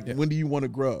mean? Like, when do you want to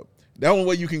grub? That one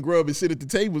way you can grub and sit at the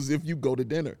table is if you go to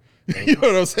dinner. You know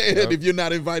what I'm saying? Yep. If you're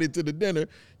not invited to the dinner,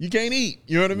 you can't eat.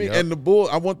 You know what I mean? Yep. And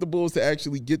I want the Bulls to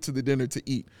actually get to the dinner to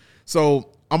eat. So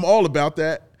I'm all about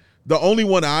that. The only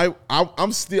one I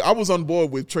was on board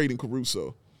with trading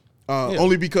Caruso,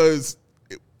 only because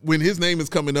when his name is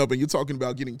coming up and you're talking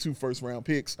about getting 2 first-round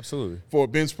picks for a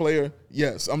bench player,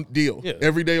 yes, I'm deal. Yeah.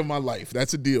 Every day of my life,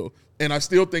 that's a deal. And I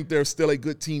still think they're still a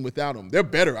good team without him. They're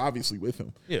better, obviously, with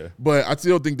him. Yeah. But I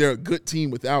still think they're a good team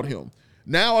without him.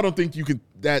 Now I don't think you can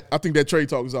 – I think that trade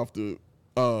talk is off the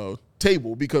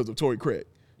table because of Torrey Craig.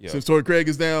 Yeah. Since Torrey Craig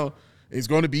is down, he's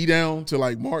going to be down to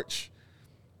like March,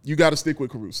 you got to stick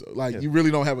with Caruso. Like, you really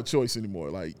don't have a choice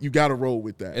anymore. Like, you got to roll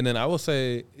with that. And then I will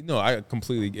say, I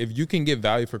completely – if you can get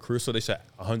value for Caruso, they should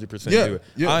 100% do it.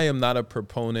 Yeah. I am not a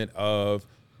proponent of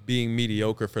 – being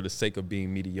mediocre for the sake of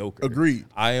being mediocre. Agreed.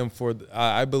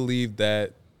 I believe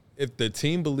that if the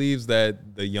team believes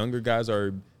that the younger guys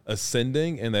are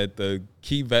ascending and that the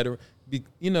key veteran, the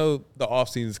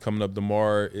offseason is coming up,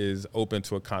 DeMar is open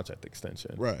to a contract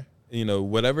extension. Right.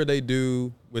 Whatever they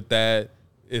do with that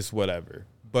is whatever.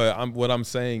 But what I'm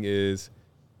saying is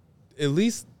at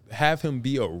least have him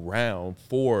be around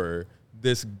for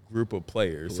this group of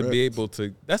players. Correct. To be able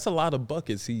to – that's a lot of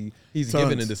buckets he's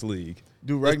given in this league.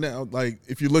 Dude, right now, like,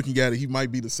 if you're looking at it, he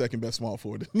might be the second best small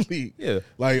forward in the league. Yeah.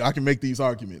 Like, I can make these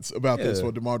arguments about this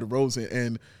for DeMar DeRozan.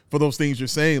 And for those things you're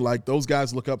saying, like, those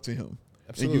guys look up to him.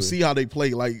 Absolutely. And you see how they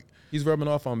play. Like, he's rubbing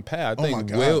off on Pat. I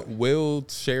think Will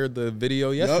shared the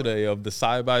video yesterday of the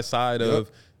side-by-side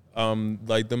of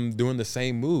like them doing the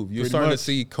same move. You're starting to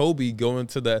see Kobe go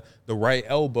into the right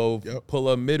elbow, pull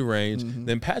up mid-range,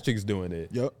 then Patrick's doing it.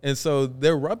 Yep. And so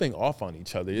they're rubbing off on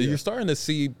each other. You're starting to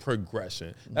see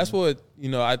progression. That's what,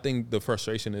 I think the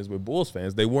frustration is with Bulls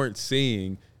fans. They weren't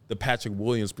seeing the Patrick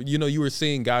Williams. You were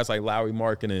seeing guys like Lowry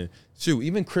Markkanen,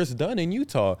 even Chris Dunn in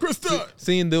Utah.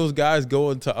 Seeing those guys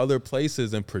go into other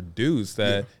places and produce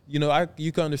that, I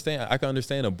can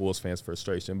understand a Bulls fan's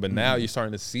frustration. But now you're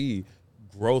starting to see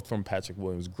growth from Patrick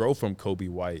Williams, growth from Kobe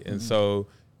White. And so,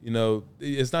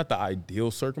 it's not the ideal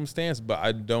circumstance, but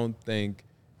I don't think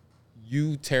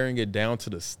you tearing it down to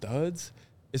the studs,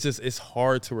 it's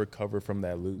hard to recover from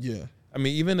that lose. Yeah. I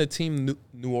mean, even a team,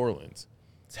 New Orleans,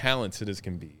 talented as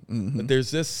can be, but there's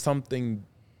just something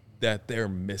that they're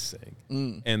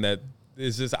missing. And that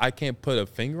is just, I can't put a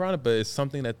finger on it, but it's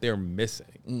something that they're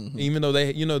missing. Even though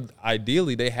they,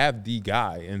 ideally they have the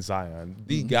guy in Zion,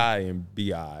 the guy in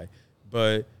B.I.,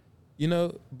 but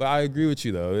but I agree with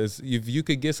you though. If you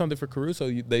could get something for Caruso,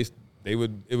 it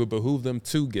would behoove them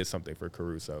to get something for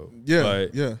Caruso. Yeah,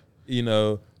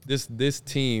 but this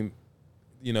team,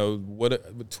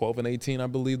 12-18, I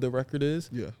believe the record is.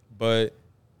 Yeah, but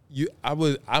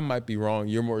I might be wrong.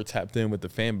 You're more tapped in with the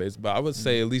fan base, but I would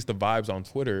say at least the vibes on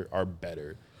Twitter are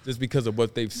better just because of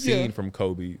what they've seen from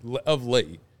Kobe of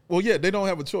late. Well, yeah, they don't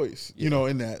have a choice, you know,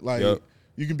 in that. Like,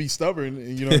 you can be stubborn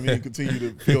and, you know what I mean, and continue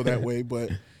to feel that way, but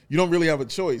you don't really have a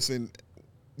choice. And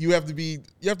you have to be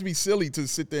silly to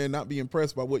sit there and not be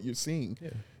impressed by what you're seeing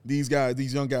these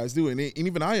young guys do. And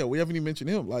even Ayo, we haven't even mentioned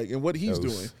him, like, and what he's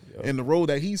doing and the role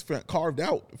that he's carved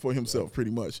out for himself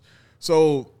pretty much.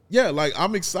 So, yeah, like,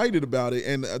 I'm excited about it,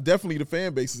 and definitely the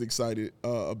fan base is excited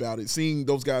about it, seeing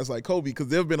those guys like Kobe, because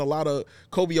there have been a lot of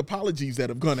Kobe apologies that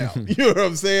have gone out. You know what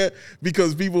I'm saying?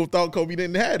 Because people thought Kobe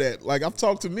didn't have that. Like, I've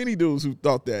talked to many dudes who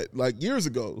thought that, like, years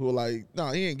ago, who were like,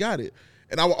 nah, he ain't got it.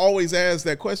 And I would always ask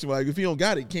that question, like, if he don't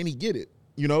got it, can he get it?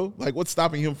 You know? Like, what's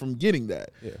stopping him from getting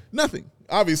that? Yeah. Nothing.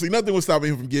 Obviously, nothing was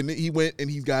stopping him from getting it. He went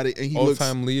and he's got it, and he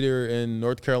all-time leader in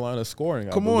North Carolina scoring,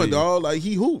 Come on, dog. Like,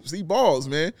 he hoops. He balls,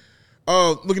 man.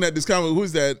 Looking at this comment, who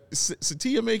is that?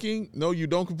 Satya making? No, you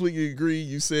don't completely agree.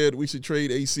 You said we should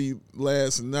trade AC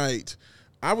last night.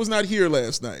 I was not here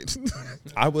last night.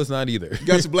 I was not either. You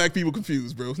got your black people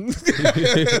confused, bro.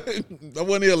 I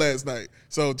wasn't here last night.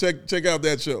 So check out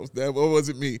that show. That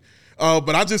wasn't me.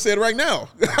 But I just said right now,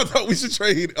 I thought we should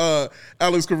trade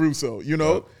Alex Caruso, you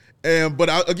know? But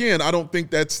I don't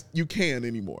think you can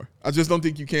anymore. I just don't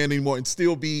think you can anymore and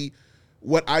still be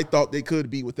what I thought they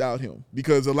could be without him,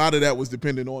 because a lot of that was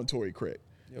dependent on Torrey Craig,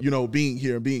 you know, being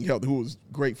here and being healthy, who was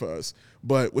great for us.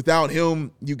 But without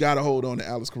him, you got to hold on to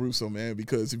Alex Caruso, man,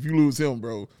 because if you lose him,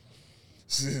 bro,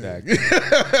 exactly.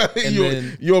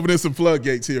 you're opening some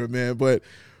floodgates here, man. But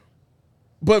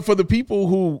for the people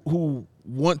who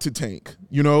want to tank,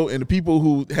 you know, and the people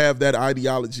who have that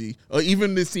ideology, or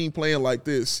even this team playing like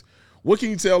this, what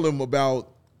can you tell them about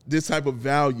this type of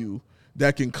value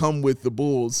that can come with the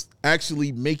Bulls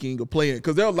actually making a play-in?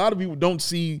 Because there are a lot of people who don't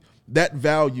see that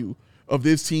value of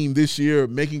this team this year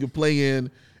making a play-in.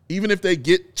 Even if they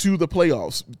get to the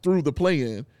playoffs through the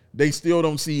play-in, they still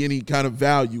don't see any kind of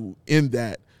value in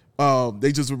that.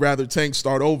 They just would rather tank,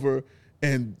 start over,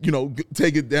 and, you know,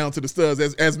 take it down to the studs.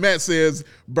 As Matt says,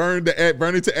 burn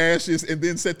it to ashes and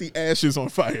then set the ashes on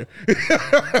fire.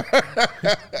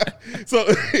 So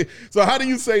how do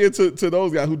you say it to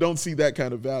those guys who don't see that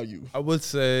kind of value? I would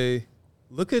say,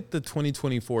 look at the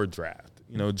 2024 draft.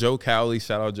 You know, Joe Cowley,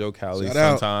 shout out Joe Cowley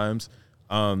sometimes.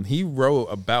 He wrote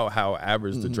about how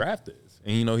average the draft is.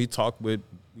 And, you know, he talked with,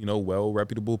 you know,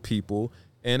 well-reputable people,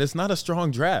 and it's not a strong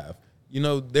draft. You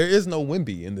know, there is no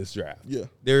Wemby in this draft. Yeah.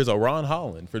 There's a Ron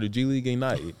Holland for the G League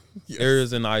Ignite. Yes.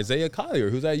 There's an Isaiah Collier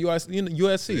who's at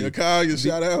USC. Yeah, Collier,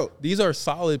 shout out. These are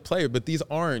solid players, but these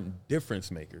aren't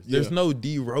difference makers. There's no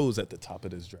D Rose at the top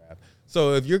of this draft.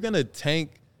 So if you're going to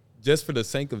tank just for the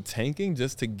sake of tanking,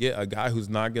 just to get a guy who's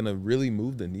not going to really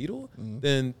move the needle,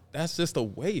 then that's just a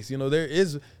waste. You know,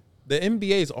 the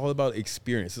NBA is all about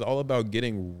experience. It's all about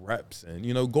getting reps. And,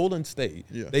 you know, Golden State,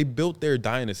 they built their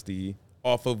dynasty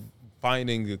off of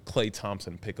finding Klay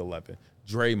Thompson, pick 11,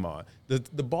 Draymond.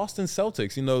 The Boston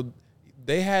Celtics, you know,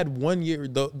 they had 1 year,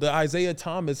 the Isaiah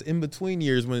Thomas in between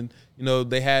years when, you know,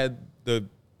 they had the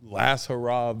last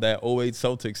hurrah of that 08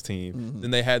 Celtics team. Then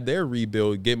they had their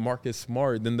rebuild, get Marcus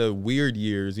Smart. Then the weird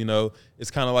years, you know, it's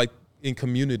kind of like in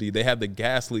Community, they have the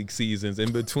gas leak seasons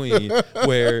in between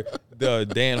where the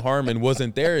Dan Harmon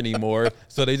wasn't there anymore,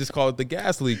 so they just call it the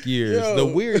gas leak years, the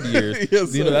weird years.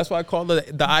 Yes, you know, that's why I call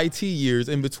it the IT years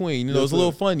in between. You know, those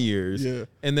little fun years. Yeah.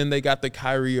 And then they got the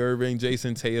Kyrie Irving,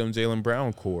 Jason Tatum, Jaylen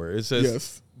Brown core. It's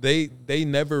just they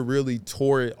never really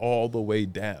tore it all the way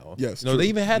down. Yes, you know, they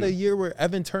even had a year where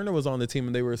Evan Turner was on the team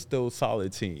and they were still a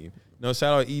solid team. No,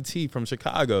 shout out ET from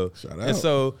Chicago. Shout out. And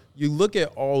so you look at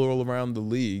all around the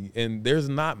league, and there's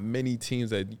not many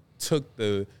teams that took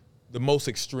the most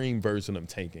extreme version of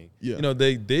tanking. Yeah. You know,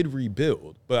 they did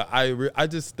rebuild, but I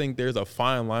just think there's a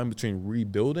fine line between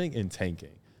rebuilding and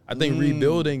tanking. I think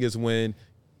rebuilding is when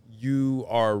you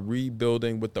are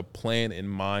rebuilding with the plan in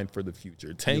mind for the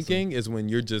future. Tanking is when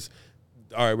you're just,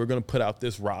 all right, we're going to put out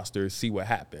this roster, see what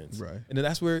happens. Right. And then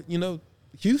that's where, you know,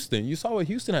 Houston, you saw what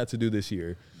Houston had to do this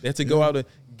year. They had to go out and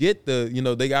get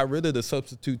they got rid of the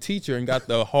substitute teacher and got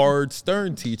the hard,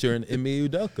 stern teacher in Ime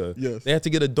Udoka. Yes. They had to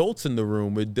get adults in the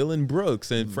room with Dylan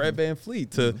Brooks and Fred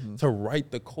VanVleet to write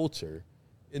the culture.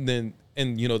 And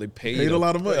you know, they paid a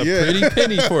lot of money. A pretty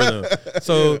penny for them.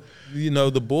 So, you know,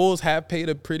 the Bulls have paid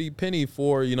a pretty penny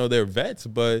for, you know, their vets,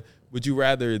 but would you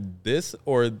rather this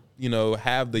or, you know,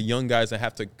 have the young guys and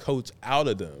have to coach out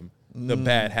of them the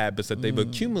bad habits that they've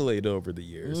accumulated over the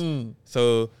years?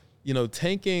 So, you know,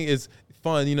 tanking is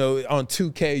fun. You know, on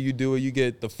 2K you do it, you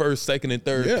get the first, second, and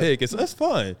third pick. That's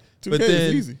fun. 2K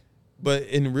is easy. But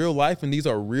in real life, and these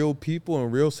are real people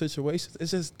in real situations,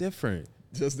 it's just different.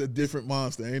 Just a different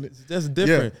monster, ain't it? It's just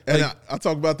different. Yeah. And like, I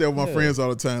talk about that with my friends all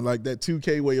the time, like that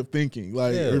 2K way of thinking.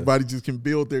 Like everybody just can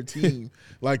build their team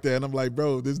like that. And I'm like,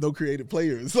 bro, there's no creative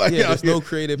players. Like, there's no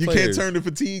creative players. You can't turn the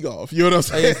fatigue off. You know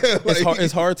what I'm saying?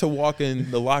 It's hard to walk in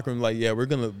the locker room like, yeah, we're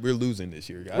losing this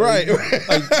year, guys. Right.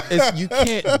 Like, you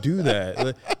can't do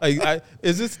that.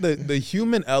 Is this the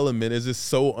human element is just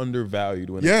so undervalued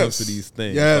when it comes to these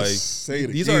things? Yes. Like, Say it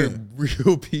these again. are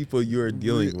real people you are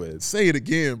dealing with. Say it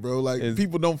again, bro. Like,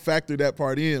 people don't factor that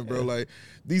part in, bro. Like,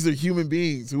 these are human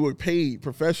beings who are paid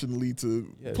professionally to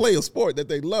play a sport that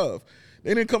they love.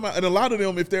 They didn't come out, and a lot of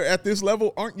them, if they're at this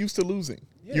level, aren't used to losing.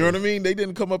 You know what I mean? They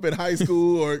didn't come up in high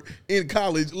school or in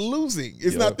college losing.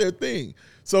 It's not their thing.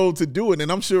 So to do it,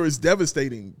 and I'm sure it's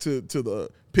devastating to the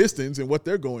Pistons and what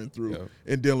they're going through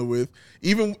and dealing with,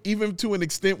 even to an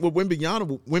extent where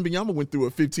Wembanyama went through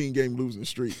a 15-game losing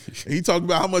streak. And he talked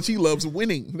about how much he loves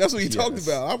winning. That's what he talked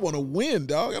about. I want to win,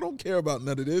 dog. I don't care about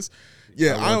none of this.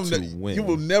 Yeah, you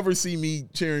will never see me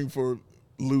cheering for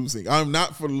losing. I'm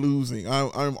not for losing.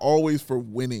 I'm always for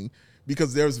winning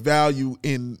because there's value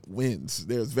in wins.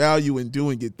 There's value in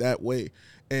doing it that way.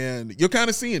 And you're kind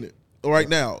of seeing it right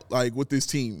now, like with this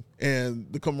team and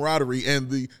the camaraderie and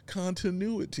the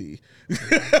continuity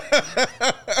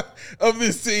of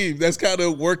this team that's kind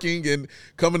of working and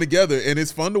coming together. And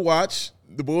it's fun to watch.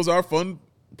 The Bulls are a fun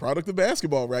product of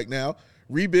basketball right now,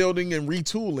 rebuilding and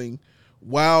retooling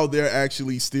while they're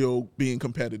actually still being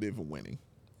competitive and winning.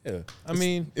 Yeah, I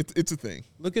mean, it's a thing.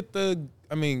 Look at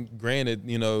granted,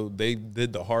 they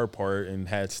did the hard part and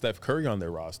had Steph Curry on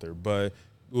their roster, but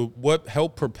what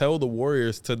helped propel the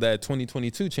Warriors to that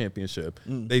 2022 championship?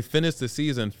 They finished the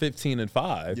season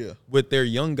 15-5 with their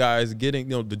young guys getting,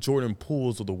 the Jordan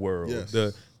Pooles of the world,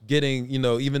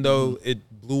 even though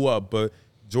it blew up, but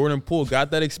Jordan Poole got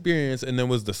that experience and then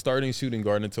was the starting shooting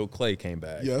guard until Klay came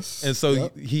back. Yes. And so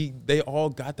they all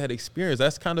got that experience.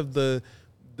 That's kind of the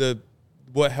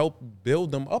what helped build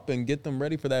them up and get them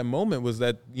ready for that moment was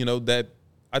that, that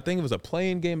I think it was a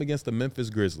playing game against the Memphis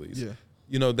Grizzlies. Yeah.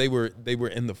 They were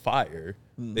in the fire.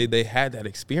 They had that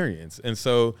experience. And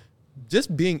so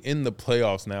just being in the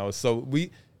playoffs now is so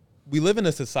we live in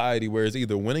a society where it's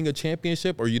either winning a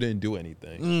championship or you didn't do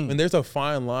anything. And there's a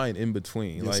fine line in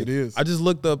between. Yes, it is. I just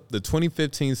looked up the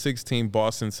 2015-16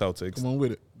 Boston Celtics. Come on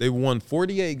with it. They won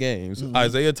 48 games.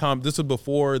 Isaiah Thomas, this was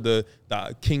before the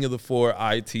King of the Four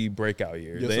IT breakout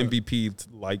year, the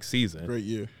MVP-like season. Great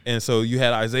year. And so you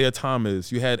had Isaiah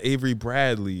Thomas, you had Avery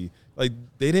Bradley. Like,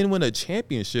 they didn't win a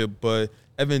championship, but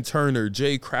Evan Turner,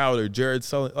 Jay Crowder, Jared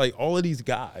Sullivan, like all of these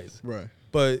guys. Right.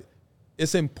 But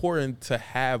it's important to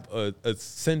have a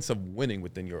sense of winning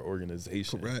within your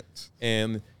organization. Correct.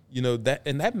 And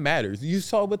that matters. You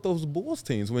saw with those Bulls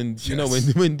teams when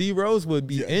when D Rose would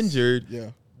be injured,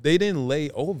 they didn't lay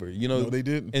over. No, they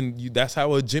didn't. And that's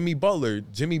how Jimmy Butler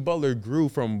grew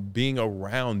from being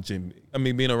around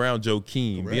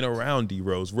Joakim, being around D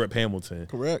Rose, Rip Hamilton.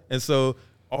 Correct. And so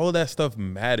all of that stuff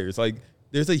matters. Like,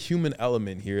 there's a human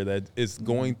element here that is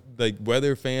going, like,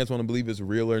 whether fans want to believe it's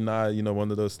real or not, one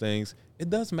of those things, it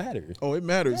does matter. Oh, it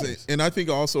matters. And I think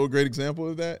also a great example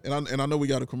of that, and I know we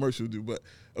got a commercial to do, but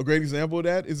a great example of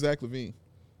that is Zach Lavine.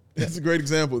 That's a great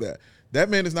example of that. That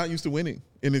man is not used to winning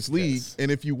in this league. Yes.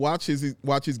 And if you watch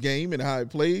his game and how he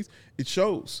plays, it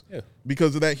shows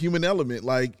because of that human element.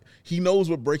 Like, he knows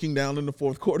what breaking down in the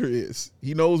fourth quarter is.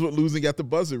 He knows what losing at the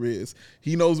buzzer is.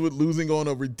 He knows what losing on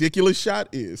a ridiculous shot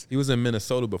is. He was in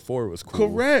Minnesota before it was cool.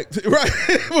 Correct. Right.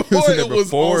 Before it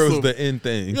was awesome. The end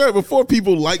thing. Yeah, before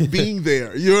people liked being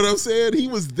there. You know what I'm saying? He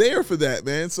was there for that,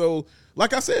 man. So,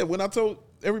 like I said, when I told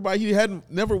everybody he hadn't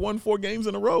never won 4 games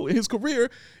in a row in his career,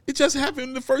 it just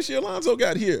happened the first year Alonzo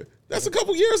got here. That's a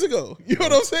couple years ago. You know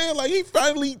what I'm saying? Like, he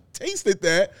finally tasted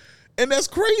that, and that's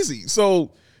crazy. So,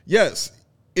 yes,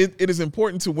 it is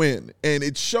important to win, and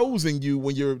it shows in you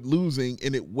when you're losing,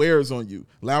 and it wears on you.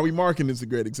 Larry Markin is a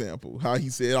great example. How he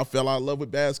said, I fell out of love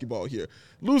with basketball here.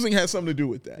 Losing has something to do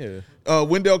with that. Yeah.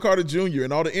 Wendell Carter Jr.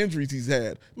 and all the injuries he's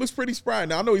had looks pretty spry.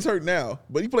 Now, I know he's hurt now,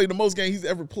 but he played the most games he's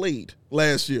ever played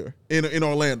last year in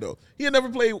Orlando. He had never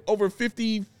played over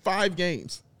 55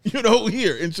 games,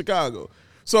 here in Chicago.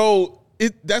 So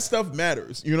that stuff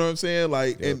matters. You know what I'm saying?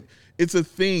 Like, and it's a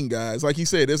thing, guys. Like he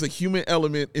said, there's a human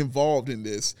element involved in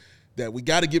this that we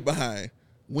got to get behind.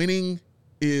 Winning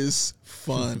is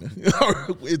fun.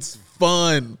 It's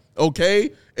fun,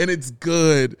 okay? And it's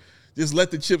good. Just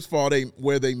let the chips fall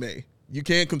where they may. You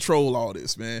can't control all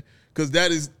this, man. Because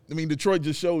Detroit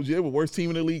just showed you they were the worst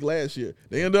team in the league last year.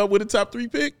 They ended up with a top 3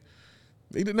 pick.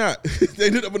 They did not. They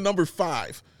ended up with number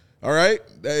 5. All right?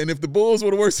 And if the Bulls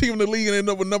were the worst team in the league and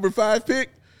ended up with number 5 pick,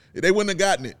 they wouldn't have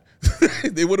gotten it.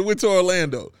 They would have went to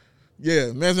Orlando. Yeah,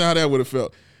 imagine how that would have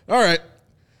felt. All right,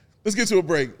 let's get to a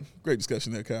break. Great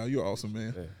discussion there, Kyle. You're awesome,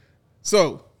 man. Yeah.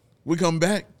 So we come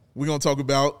back. We're going to talk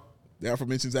about the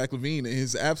aforementioned Zach Lavine and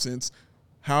his absence,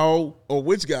 how or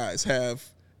which guys have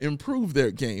improved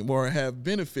their game or have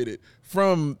benefited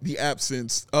from the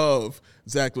absence of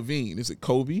Zach Lavine. Is it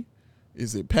Kobe?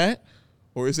 Is it Pat?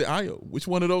 Or is it Ayo? Which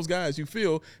one of those guys you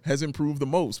feel has improved the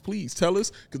most? Please tell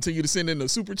us. Continue to send in the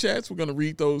super chats. We're going to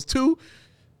read those too.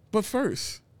 But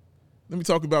first, let me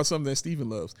talk about something that Steven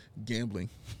loves, gambling.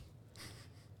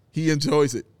 He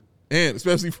enjoys it. And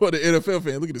especially for the NFL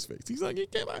fan, look at his face. He's like, I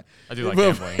do like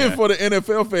gambling. And for the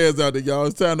NFL fans out there, y'all,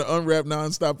 it's time to unwrap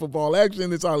nonstop football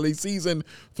action. It's holiday season.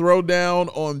 Throw down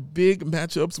on big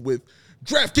matchups with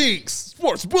DraftKings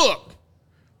Sportsbook.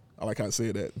 I like how I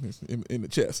say that in the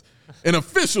chest. An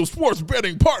official sports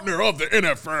betting partner of the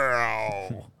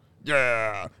NFL.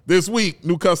 Yeah. This week,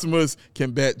 new customers can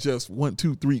bet just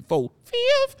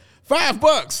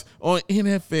 $5 on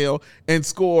NFL and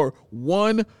score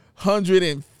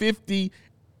 $150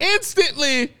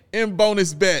 instantly in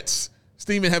bonus bets.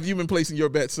 Steven, have you been placing your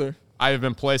bets, sir? I have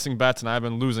been placing bets and I've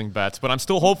been losing bets, but I'm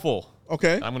still hopeful.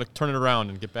 Okay. I'm going to turn it around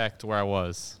and get back to where I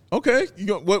was. Okay.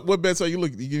 What bets are you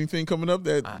looking at? You get anything coming up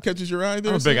that catches your eye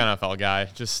there? I'm a big NFL guy.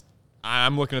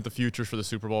 I'm looking at the futures for the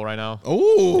Super Bowl right now.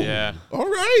 Oh. Yeah. All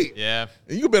right. Yeah.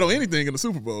 And you can bet on anything in the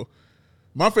Super Bowl.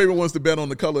 My favorite one's to bet on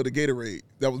the color of the Gatorade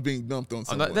that was being dumped on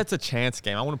someone. That's a chance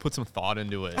game. I want to put some thought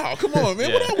into it. Oh, come on, man.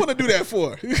 Yeah. What do I want to do that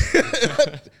for?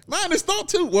 Mine is thought,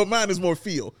 too. Well, mine is more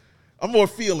feel. I'm more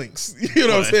feelings. You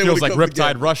know what I'm saying? It feels like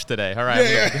Riptide Rush today. All right.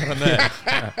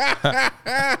 Yeah.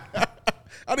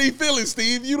 How do you feeling,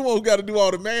 Steve? You the one who got to do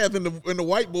all the math and the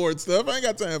whiteboard stuff. I ain't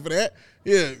got time for that.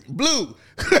 Yeah, blue.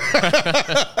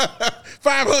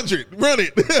 500. Run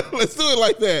it. Let's do it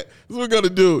like that. That's what we're going to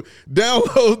do.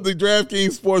 Download the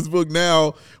DraftKings Sportsbook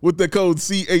now with the code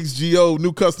CHGO.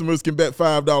 New customers can bet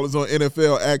 $5 on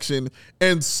NFL action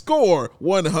and score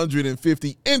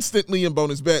 $150 instantly in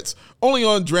bonus bets. Only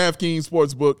on DraftKings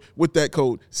Sportsbook with that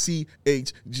code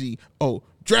CHGO.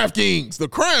 DraftKings, the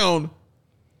crown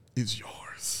is yours.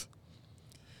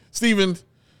 Steven, I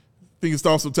think it's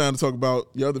also time to talk about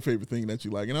your other favorite thing that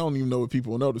you like. And I don't even know what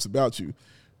people will notice about you,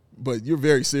 but you're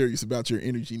very serious about your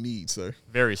energy needs, sir.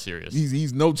 Very serious.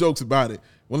 He's no jokes about it.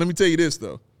 Well, let me tell you this,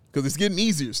 though, because it's getting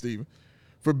easier, Steven,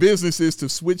 for businesses to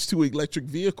switch to electric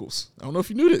vehicles. I don't know if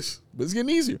you knew this, but it's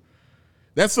getting easier.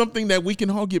 That's something that we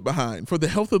can all get behind for the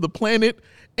health of the planet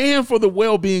and for the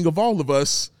well-being of all of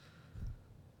us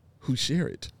who share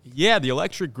it. Yeah, the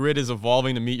electric grid is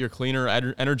evolving to meet your cleaner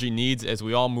energy needs as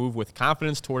we all move with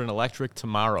confidence toward an electric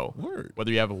tomorrow. Word.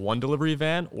 Whether you have one delivery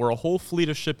van or a whole fleet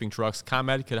of shipping trucks,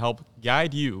 ComEd could help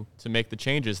guide you to make the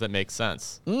changes that make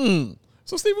sense.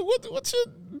 So, Steven, what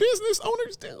should business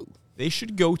owners do? They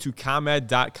should go to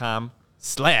ComEd.com/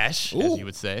 as you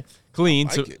would say, clean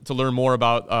to learn more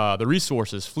about the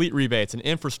resources, fleet rebates, and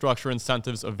infrastructure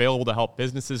incentives available to help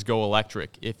businesses go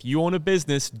electric. If you own a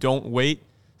business, don't wait.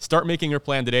 Start making your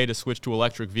plan today to switch to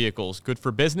electric vehicles. Good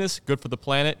for business, good for the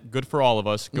planet, good for all of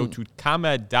us. Go to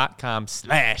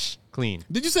ComEd.com/clean.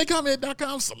 Did you say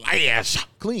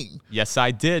ComEd.com/clean? Yes,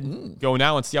 I did. Go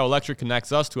now and see how electric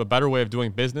connects us to a better way of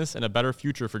doing business and a better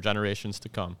future for generations to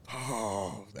come.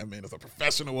 Oh, that man is a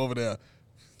professional over there.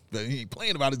 He ain't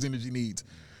playing about his energy needs.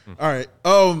 All right,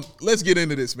 let's get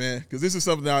into this, man, because this is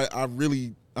something that I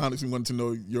really honestly wanted to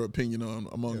know your opinion on,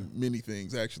 among many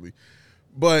things, actually.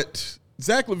 But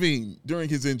Zach Lavine, during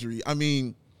his injury, I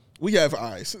mean, we have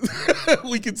eyes.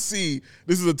 We can see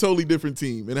this is a totally different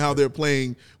team and how they're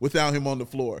playing without him on the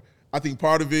floor. I think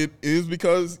part of it is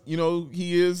because,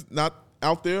 he is not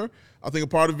out there. I think a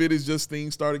part of it is just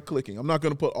things started clicking. I'm not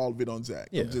going to put all of it on Zach.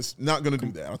 Yeah. I'm just not going to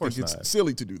do that. I think it's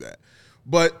silly to do that.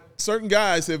 But certain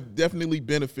guys have definitely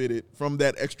benefited from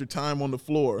that extra time on the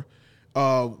floor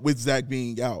with Zach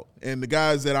being out. And the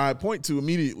guys that I point to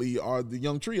immediately are the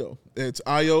young trio. It's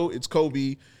Ayo, it's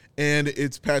Kobe, and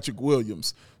it's Patrick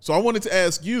Williams. So I wanted to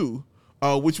ask you,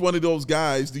 which one of those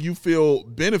guys do you feel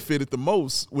benefited the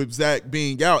most with Zach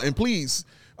being out? And please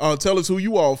tell us who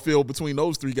you all feel between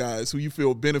those three guys, who you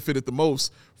feel benefited the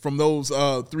most from those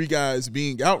three guys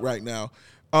being out right now.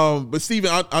 But,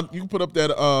 Steven, you can put up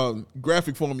that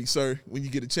graphic for me, sir, when you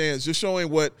get a chance, just showing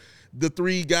what the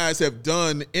three guys have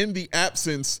done in the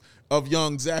absence of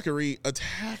young Zachary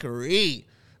Attackery.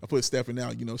 I put Stephen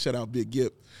out, shout out Big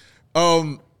Gip.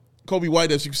 Kobe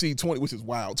White, as you can see, 20, which is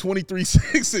wild, 23,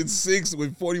 6, and 6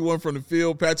 with 41 from the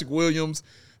field. Patrick Williams,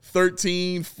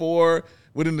 13, 4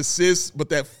 with an assist, but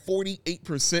that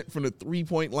 48% from the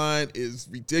three-point line is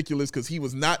ridiculous because he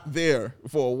was not there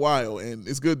for a while, and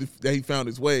it's good that he found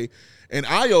his way. And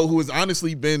Ayo, who has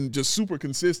honestly been just super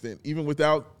consistent, even with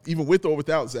or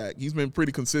without Zach, he's been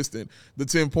pretty consistent. The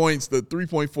 10 points, the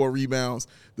 3.4 rebounds,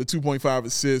 the 2.5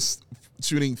 assists,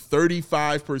 shooting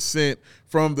 35%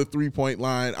 from the three-point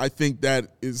line. I think that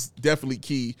is definitely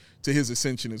key to his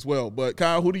ascension as well. But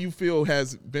Kyle, who do you feel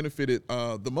has benefited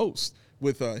the most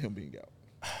with him being out?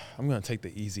 I'm gonna take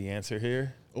the easy answer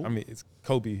here. Ooh. I mean, it's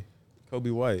Kobe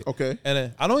White. Okay.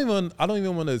 And I don't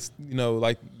even want to,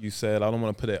 like you said, I don't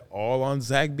want to put it all on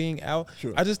Zach being out.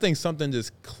 Sure. I just think something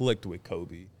just clicked with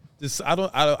Kobe. I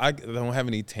don't have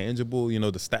any tangible, the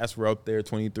stats were up there,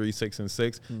 23, 6 and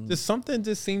 6. Just something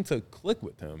just seemed to click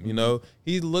with him.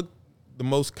 He looked the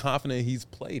most confident he's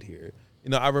played here.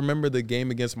 I remember the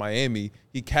game against Miami.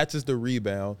 He catches the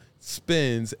rebound,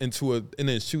 spins and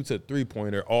then shoots a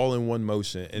 3-pointer all in one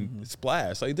motion and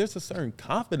splash. Like, there's a certain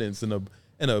confidence and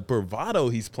a bravado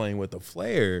he's playing with, a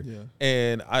flair. Yeah.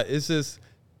 And I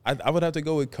would have to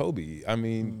go with Kobe. I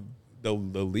mean, the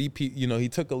leap, he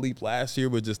took a leap last year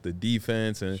with just the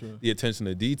defense and the attention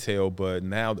to detail, but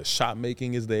now the shot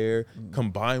making is there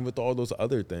combined with all those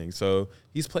other things. So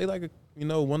he's played like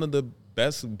one of the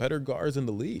better guards in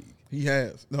the league. He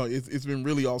has. No, it's been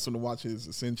really awesome to watch his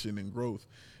ascension and growth.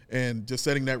 And just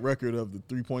setting that record of the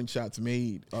 3-point shots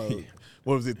made.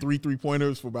 What was it, 3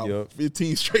 3-pointers for about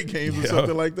 15 straight games or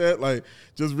something like that? Like,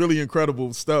 just really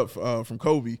incredible stuff from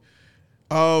Kobe.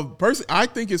 Personally, I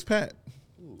think it's Pat.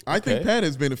 I think Pat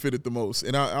has benefited the most,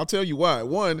 and I'll tell you why.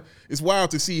 One, it's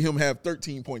wild to see him have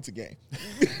 13 points a game.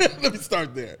 Let me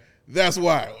start there. That's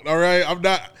wild, all right?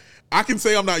 I can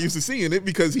say I'm not used to seeing it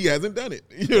because he hasn't done it.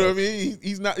 You know what I mean?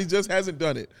 He just hasn't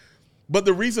done it. But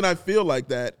the reason I feel like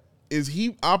that is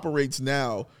he operates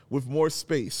now with more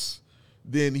space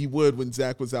than he would when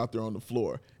Zach was out there on the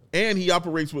floor. And he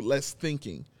operates with less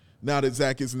thinking now that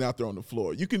Zach isn't out there on the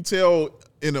floor. You can tell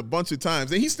in a bunch of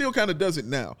times, and he still kind of does it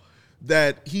now,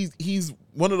 that he's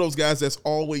one of those guys that's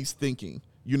always thinking,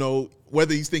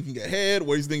 whether he's thinking ahead,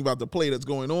 whether he's thinking about the play that's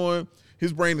going on,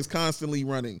 his brain is constantly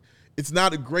running. It's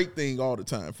not a great thing all the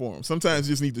time for him. Sometimes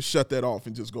you just need to shut that off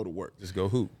and just go to work. Just go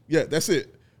hoop. Yeah, that's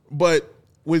it. But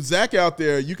with Zach out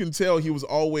there, you can tell he was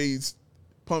always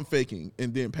pump faking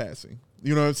and then passing.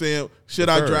 You know what I'm saying? Should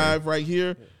I drive right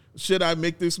here? Should I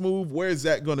make this move? Where is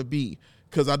Zach going to be?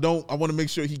 Because I want to make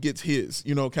sure he gets his,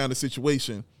 kind of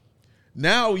situation.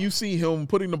 Now you see him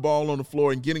putting the ball on the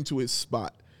floor and getting to his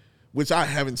spot, which I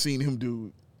haven't seen him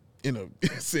do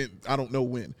since I don't know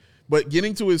when. But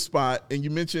getting to his spot, and you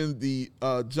mentioned the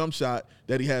jump shot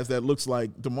that he has that looks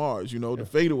like DeMar's, the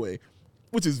fadeaway,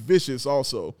 which is vicious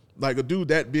also. Like a dude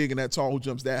that big and that tall who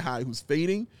jumps that high who's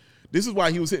fading. This is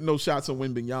why he was hitting those shots on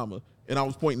Wembanyama. And I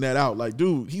was pointing that out. Like,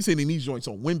 dude, he's hitting these joints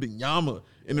on Wembanyama.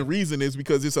 And the reason is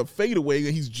because it's a fadeaway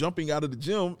and he's jumping out of the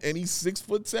gym and he's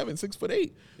 6'7",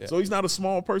 6'8". Yeah. So he's not a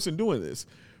small person doing this.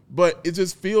 But it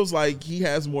just feels like he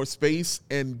has more space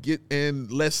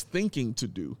and less thinking to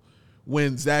do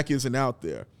when Zach isn't out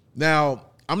there. Now,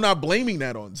 I'm not blaming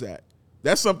that on Zach.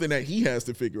 That's something that he has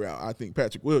to figure out, I think,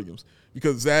 Patrick Williams,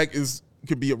 because Zach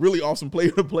could be a really awesome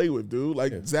player to play with, dude.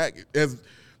 Like, Zach, as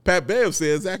Pat Bev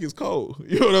says, Zach is cold.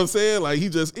 You know what I'm saying? Like, he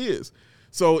just is.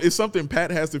 So it's something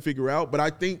Pat has to figure out, but I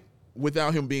think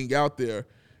without him being out there,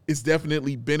 it's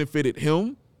definitely benefited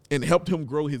him and helped him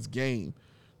grow his game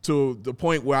to the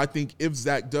point where I think if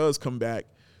Zach does come back,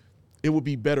 it will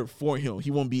be better for him. He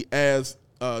won't be as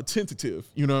tentative,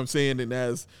 you know what I'm saying, and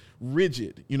as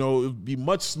rigid. It would be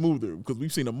much smoother because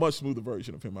we've seen a much smoother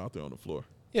version of him out there on the floor.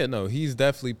 Yeah, no, he's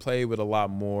definitely played with a lot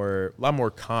more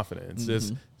confidence.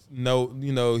 Just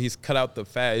he's cut out the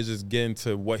fat. It's just getting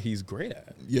to what he's great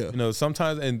at. Yeah.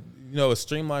 Sometimes, and a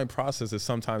streamlined process is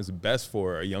sometimes best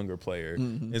for a younger player.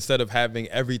 Instead of having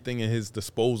everything at his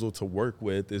disposal to work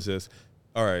with, it's just,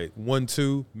 all right,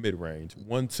 1-2 mid-range,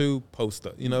 1-2 post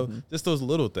up, just those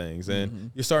little things. And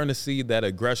you're starting to see that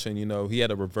aggression. He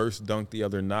had a reverse dunk the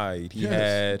other night.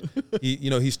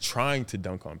 He's trying to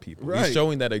dunk on people. Right. He's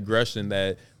showing that aggression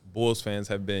that Bulls fans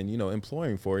have been,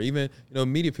 imploring for. Even,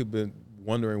 media people have been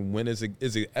wondering when is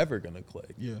it ever going to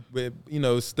click. Yeah. But,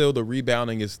 still the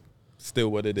rebounding is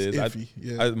still what it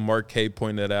is. Mark K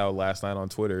pointed it out last night on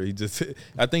Twitter.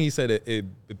 I think he said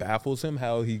it baffles him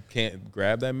how he can't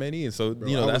grab that many, and so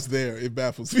I was there. It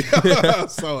baffles me,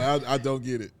 so I don't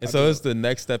get it. And so it's the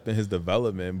next step in his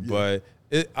development. Yeah.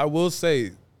 But I will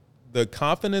say the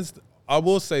confidence. I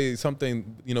will say something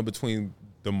between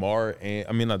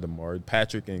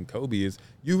Patrick and Kobe is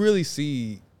you really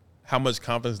see how much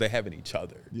confidence they have in each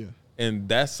other. Yeah. And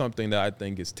that's something that I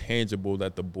think is tangible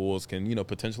that the Bulls can,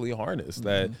 potentially harness.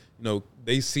 That,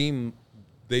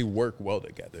 they work well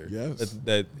together. Yes.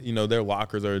 That their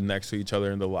lockers are next to each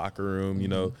other in the locker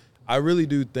room. I really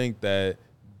do think that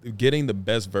getting the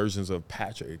best versions of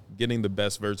Patrick, getting the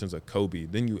best versions of Kobe,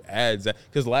 then you add Zach.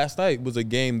 Because last night was a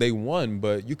game they won,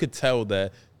 but you could tell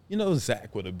that,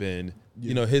 Zach would have been,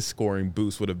 his scoring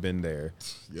boost would have been there.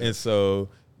 Yeah. And so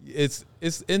it's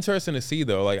interesting to see,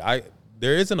 though. Like,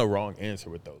 there isn't a wrong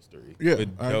answer with those three. Yeah,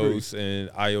 with Dose and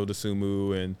Ayo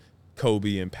Dosunmu and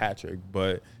Kobe and Patrick.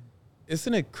 But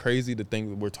isn't it crazy to think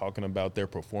that we're talking about their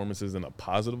performances in a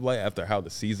positive light after how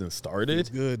the season started? Feels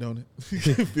good, don't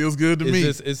it? Feels good to me.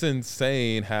 It's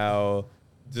insane how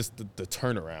just the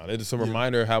turnaround. It's a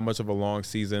reminder how much of a long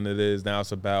season it is. Now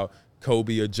it's about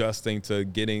Kobe adjusting to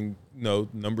getting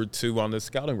number 2 on the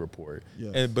scouting report.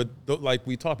 Yes. But like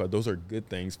we talked about, those are good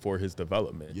things for his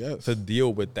development. Yes. To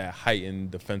deal with that heightened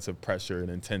defensive pressure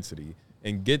and intensity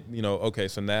and get, okay,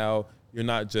 so now you're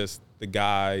not just the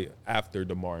guy after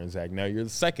DeMar and Zach. Now you're the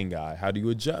second guy. How do you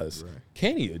adjust? Right.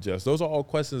 Can he adjust? Those are all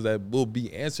questions that will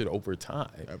be answered over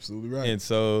time. Absolutely right. And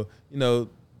so,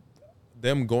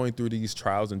 them going through these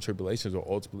trials and tribulations will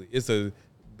ultimately,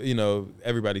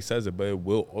 everybody says it, but it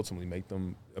will ultimately make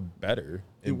them better.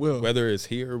 It will. Whether it's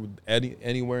here or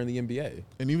anywhere in the NBA.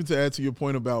 And even to add to your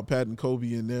point about Pat and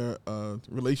Kobe and their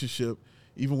relationship,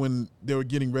 even when they were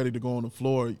getting ready to go on the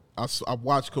floor, I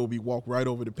watched Kobe walk right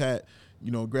over to Pat,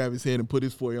 grab his head and put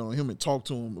his forehead on him and talk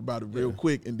to him about it real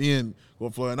quick and then go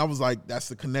on the floor. And I was like, that's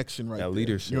the connection right there. That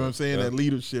leadership. You know what I'm saying? That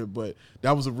leadership. But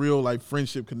that was a real,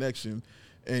 friendship connection.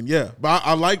 And, but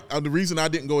I like the reason I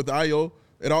didn't go with Ayo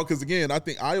at all, because, again, I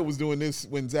think Ayo was doing this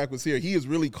when Zach was here. He has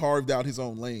really carved out his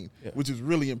own lane, which is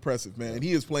really impressive, man. And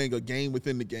he is playing a game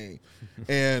within the game.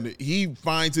 And he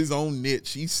finds his own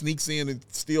niche. He sneaks in and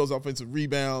steals offensive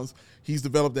rebounds. He's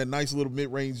developed that nice little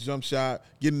mid-range jump shot,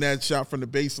 getting that shot from the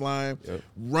baseline,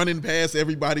 running past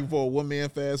everybody for a one-man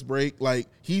fast break.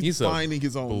 He's finding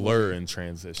his own blur in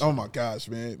transition. Oh, my gosh,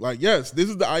 man. This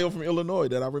is the Ayo from Illinois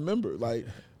that I remember.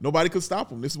 Nobody could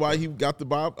stop him. This is why he got the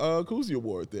Bob Cousy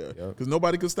Award there, because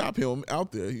nobody could stop him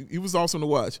out there. He was awesome to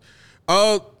watch.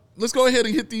 Let's go ahead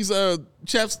and hit these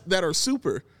chaps that are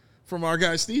super from our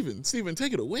guy, Steven. Steven,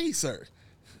 take it away, sir.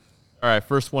 All right,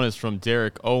 first one is from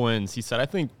Derek Owens. He said, I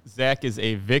think Zach is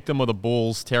a victim of the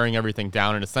Bulls tearing everything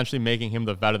down and essentially making him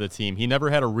the vet of the team. He never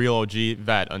had a real OG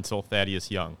vet until Thaddeus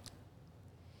Young.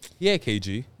 Yeah,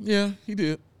 KG. Yeah, he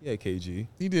did. Yeah, KG.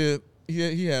 He did.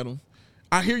 He had him.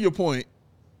 I hear your point,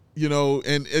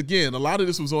 and again, a lot of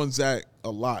this was on Zach a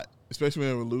lot, especially when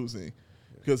they were losing,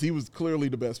 because he was clearly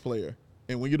the best player.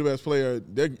 And when you're the best player,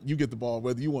 you get the ball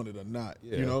whether you want it or not,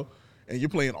 and you're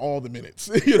playing all the minutes.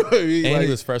 You know what I mean? And he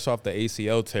was fresh off the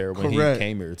ACL tear when he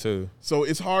came here, too. So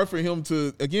it's hard for him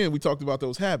to, again, we talked about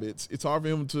those habits. It's hard for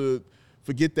him to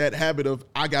forget that habit of,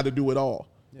 I got to do it all.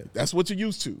 Yeah. That's what you're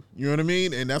used to. You know what I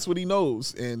mean? And that's what he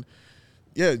knows. And,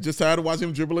 just tired of watching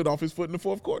him dribble it off his foot in the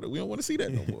fourth quarter. We don't want to see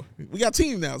that no more. We got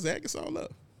team now, Zach. It's all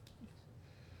up.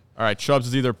 All right, Chubbs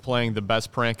is either playing the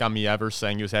best prank on me ever,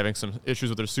 saying he was having some issues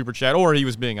with their super chat, or he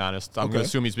was being honest. I'm going to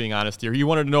assume he's being honest here. He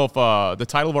wanted to know if the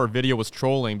title of our video was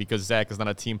trolling because Zach is not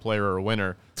a team player or a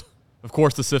winner. Of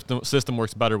course, the system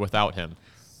works better without him.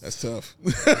 That's tough.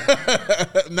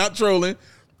 Not trolling.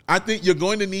 I think you're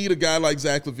going to need a guy like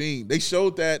Zach Lavine. They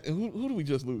showed that. And who did we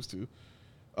just lose to?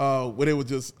 Where they were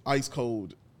just ice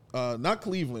cold. Not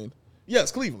Cleveland.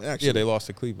 Yes, Cleveland, actually. Yeah, they lost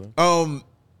to Cleveland.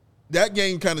 That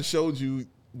game kind of showed you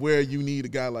where you need a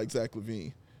guy like Zach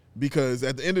Lavine, because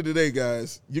at the end of the day,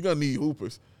 guys, you're going to need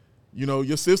hoopers.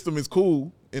 Your system is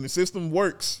cool and the system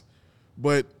works,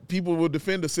 but people will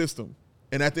defend the system.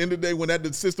 And at the end of the day, when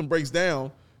the system breaks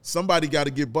down, somebody got to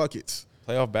get buckets.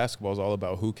 Playoff basketball is all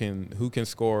about who can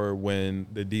score when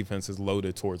the defense is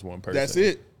loaded towards one person. That's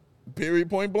it. Period,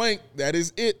 point blank. That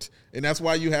is it. And that's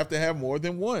why you have to have more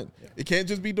than one. Yeah. It can't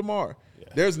just be DeMar.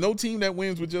 There's no team that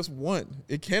wins with just one.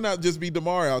 It cannot just be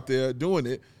DeMar out there doing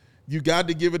it. You got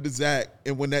to give it to Zach,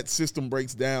 and when that system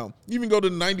breaks down, you even go to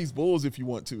the 90s Bulls if you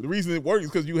want to. The reason it works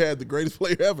is because you had the greatest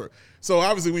player ever. So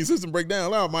obviously when your system breaks down,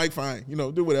 allow Mike, fine,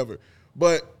 do whatever.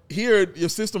 But here your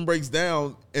system breaks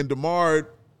down and DeMar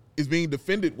is being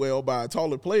defended well by a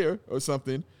taller player or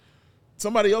something.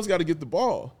 Somebody else got to get the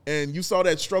ball. And you saw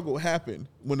that struggle happen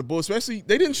when the Bulls, especially,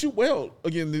 they didn't shoot well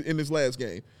again in this last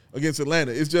game against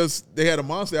Atlanta. It's just they had a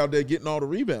monster out there getting all the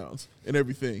rebounds and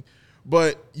everything.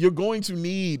 But you're going to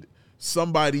need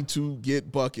somebody to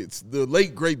get buckets. The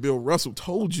late, great Bill Russell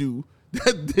told you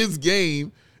that this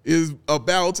game is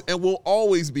about and will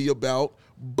always be about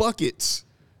buckets.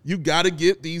 You got to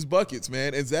get these buckets,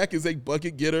 man. And Zach is a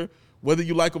bucket getter whether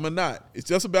you like him or not. It's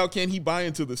just about, can he buy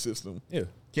into the system? Yeah.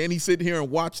 Can he sit here and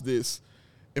watch this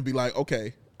and be like,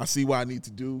 okay, I see what I need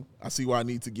to do. I see why I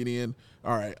need to get in.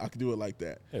 All right, I can do it like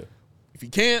that. Yeah. If he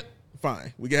can't,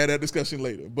 fine. We can have that discussion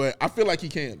later. But I feel like he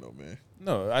can, though, man.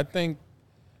 No, I think,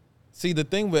 see, the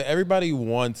thing with everybody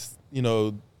wants,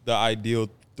 the ideal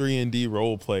 3-and-D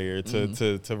role player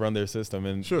to run their system.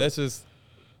 And that's just,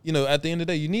 at the end of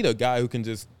the day, you need a guy who can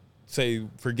just say,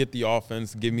 forget the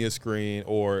offense, give me a screen,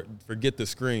 or forget the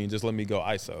screen, just let me go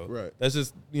ISO. Right. That's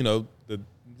just,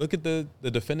 look at the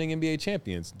defending NBA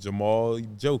champions, Jamal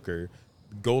Joker,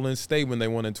 Golden State when they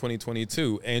won in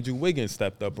 2022. Andrew Wiggins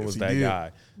stepped up and was that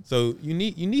guy. So you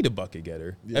need a bucket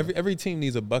getter. Yeah. Every team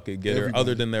needs a bucket getter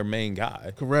other than their main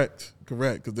guy. Correct.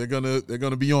 Because they're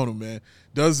gonna be on him, man.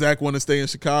 Does Zach want to stay in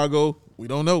Chicago? We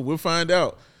don't know. We'll find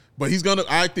out. But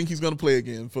I think he's gonna play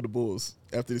again for the Bulls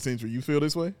after this injury. You feel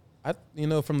this way?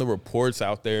 From the reports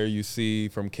out there you see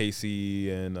from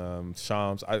Casey and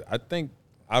Shams, I think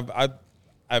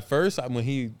at first when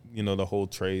he the whole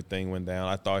trade thing went down,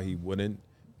 I thought he wouldn't,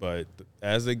 but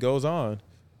as it goes on,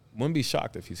 wouldn't be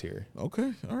shocked if he's here.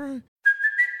 Okay, all right.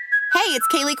 Hey, it's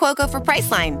Kaylee Cuoco for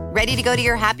Priceline. Ready to go to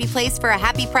your happy place for a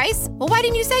happy price? Well, why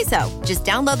didn't you say so? Just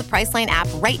download the Priceline app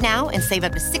right now and save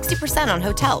up to 60% on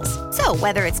hotels. So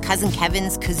whether it's Cousin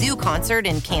Kevin's Kazoo Concert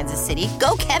in Kansas City,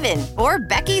 go Kevin, or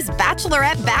Becky's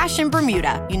Bachelorette Bash in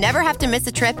Bermuda, you never have to miss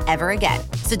a trip ever again.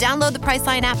 So download the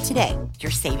Priceline app today.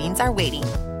 Your savings are waiting.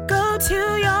 Go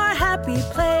to your happy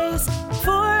place for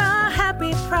a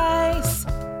happy price.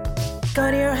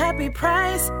 Go to your happy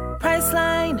price,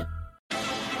 Priceline.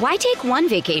 Why take one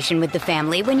vacation with the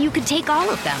family when you could take all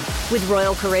of them? With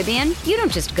Royal Caribbean, you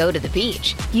don't just go to the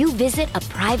beach. You visit a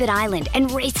private island and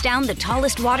race down the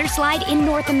tallest water slide in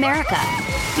North America.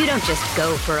 You don't just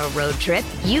go for a road trip.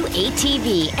 You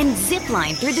ATV and zip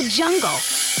line through the jungle.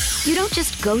 You don't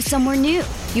just go somewhere new.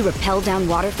 You rappel down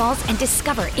waterfalls and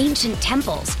discover ancient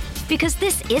temples. Because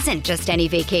this isn't just any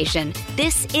vacation.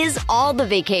 This is all the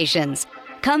vacations.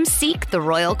 Come seek the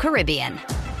Royal Caribbean.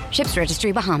 Ships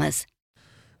Registry, Bahamas.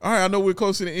 All right, I know we're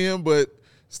close to the end, but,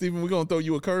 Stephen, we're going to throw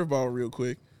you a curveball real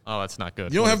quick. Oh, that's not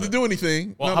good. You don't have to do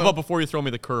anything. Well, how about before you throw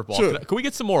me the curveball? Sure. Can we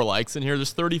get some more likes in here?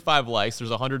 There's 35 likes. There's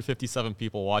 157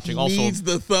 people watching. He needs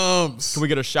the thumbs. Can we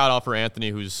get a shout-out for Anthony,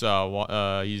 who's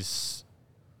he's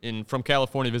from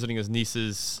California visiting his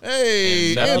nieces.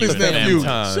 Hey, and his nephew.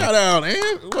 Shout out,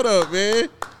 Ant. What up, man?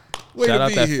 Way Shout to out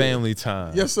be that here. family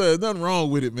time. Yes, sir. Nothing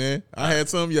wrong with it, man. I had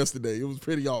some yesterday. It was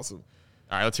pretty awesome.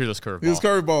 All right, let's hear this curveball. His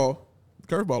curveball.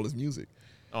 Curveball is music.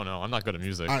 Oh, no, I'm not good at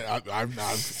music. I've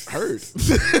heard.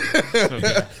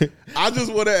 I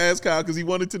just want to ask Kyle because he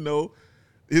wanted to know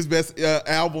his best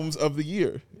albums of the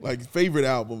year, like favorite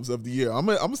albums of the year. I'm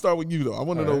gonna start with you, though. I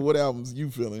want to know what albums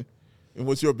you feeling and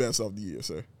what's your best of the year,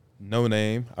 sir. No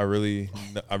Name. I really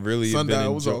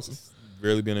Sundial was awesome.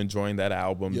 Really been enjoying that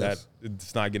album. Yes. That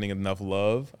it's not getting enough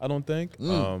love, I don't think.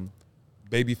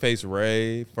 Babyface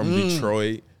Ray from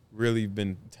Detroit. Really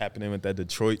been tapping in with that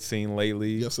Detroit scene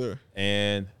lately. Yes, sir.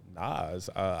 And Nas,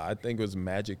 I think it was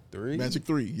Magic 3. Magic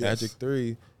 3, yes. Magic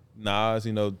 3. Nas,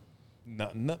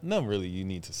 nothing really you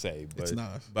need to say. But, it's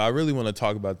Nas. But I really want to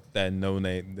talk about that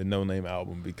the No Name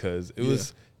album because it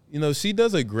was, she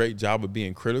does a great job of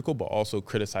being critical, but also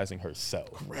criticizing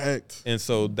herself. Correct. And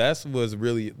so that was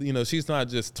really, she's not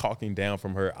just talking down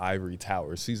from her ivory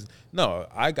tower.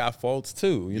 I got faults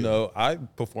too. I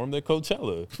performed at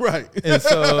Coachella. Right. And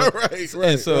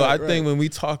so, I think when we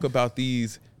talk about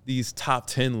these top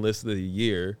 10 lists of the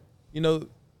year,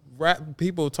 rap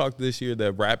people talked this year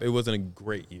that rap, it wasn't a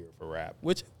great year for rap,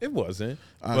 which it wasn't.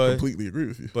 I completely agree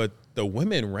with you. But the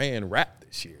women ran rap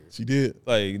this year. She did.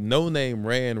 Like No Name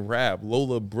ran rap.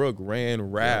 Lola Brooke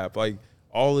ran rap. Like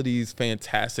all of these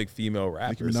fantastic female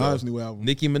rappers. Nicki Minaj's new album.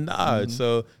 Nicki Minaj.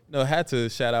 So, had to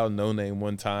shout out No Name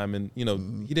one time. And,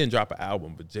 he didn't drop an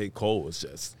album, but J. Cole was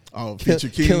just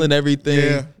killing everything.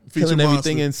 Yeah. Killing Monster.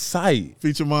 everything in sight.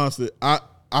 Feature Monster. I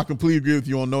completely agree with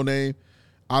you on No Name.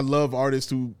 I love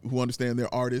artists who understand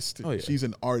they're artists. Oh, yeah. She's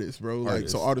an artist, bro.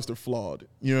 So artists are flawed.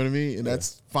 You know what I mean? And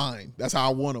that's fine. That's how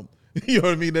I want them. You know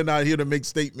what I mean? They're not here to make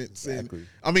statements. Exactly. And,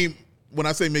 I mean, when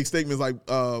I say make statements, like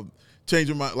change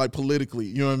your mind, like politically.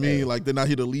 You know what I mean? Like they're not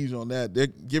here to lead you on that. They're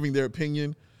giving their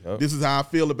opinion. Yep. This is how I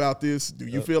feel about this. Do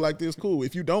you feel like this? Cool.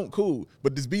 If you don't, cool.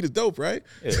 But this beat is dope, right?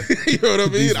 Yeah. You know what I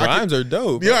mean? These rhymes are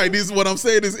dope. Yeah, right. This is what I'm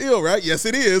saying is ill, right? Yes,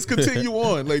 it is. Continue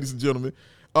on, ladies and gentlemen.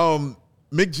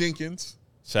 Mick Jenkins.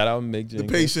 Shout out Mick Jenkins. The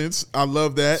Patience. I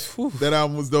love that. Whew. That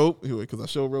album was dope. Anyway, because I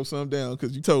sure wrote something down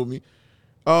because you told me.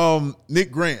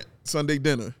 Nick Grant, Sunday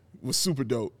Dinner, was super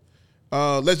dope.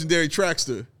 Legendary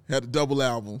Trackster had a double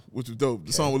album, which was dope.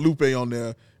 The song with Lupe on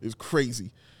there is crazy.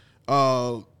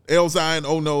 Elzine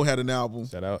Oh No had an album.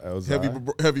 Shout out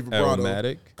Elzine. Heavy Vibrato.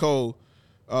 Elmatic. Cole.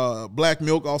 Black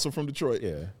Milk, also from Detroit.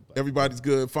 Yeah. Everybody's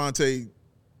good. Fonte,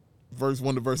 one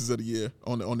of the verses of the year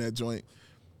on that joint.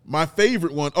 My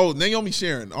favorite one, Naomi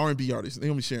Sharon, R&B artist.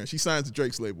 Naomi Sharon. She signs to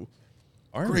Drake's label.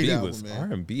 R&B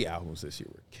albums this year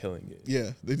were killing it.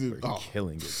 Yeah, they do.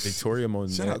 Killing it. Victoria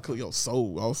Monet. Shout out Cleo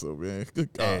Soul also, man.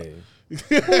 Good God.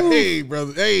 Hey. Hey,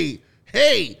 brother.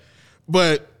 Hey.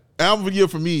 But album of the year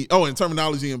for me, and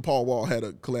Terminology and Paul Wall had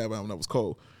a collab album that was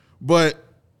cold. But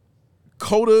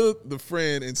Coda, The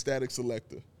Friend, and Static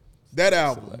Selector. That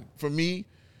album, for me,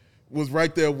 was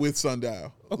right there with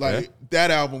Sundial. Okay. Like,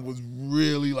 that album was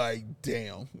really like,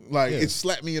 damn. Like, it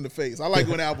slapped me in the face. I like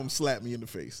when albums slap me in the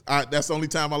face. That's the only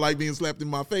time I like being slapped in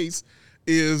my face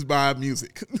is by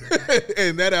music.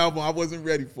 And that album, I wasn't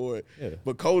ready for it. Yeah.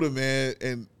 But Coda, man,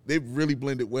 and they've really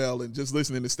blended well. And just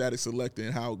listening to Static Selector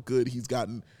and how good he's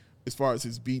gotten as far as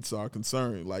his beats are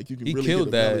concerned. Like, you can really hear the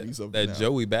melodies of that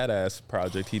Joey Badass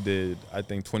project he did, I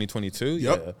think, 2022.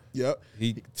 Yep.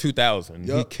 He 2000.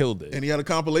 Yep. He killed it. And he had a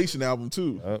compilation album,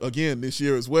 too, again, this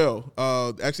year as well.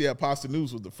 Actually, had Pasta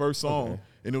News was the first song. Okay.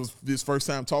 And it was his first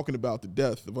time talking about the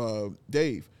death of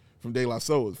Dave from De La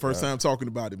Soul. First time talking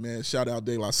about it, man. Shout out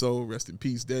De La Soul. Rest in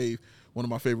peace, Dave. One of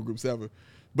my favorite groups ever.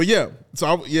 But,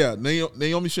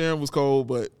 Naomi Sharon was cold,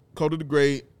 but Coda the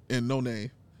Great and No Name.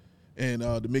 And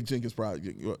the Mick Jenkins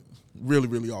project, really,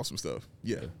 really awesome stuff.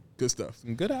 Yeah, good stuff.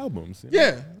 Some good albums.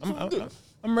 Yeah,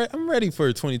 I'm ready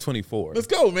for 2024. Let's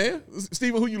go, man.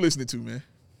 Steven, who you listening to, man?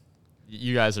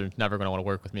 You guys are never going to want to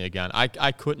work with me again.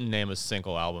 I couldn't name a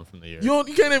single album from the year. You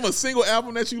can't name a single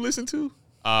album that you listen to?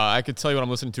 I could tell you what I'm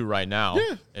listening to right now.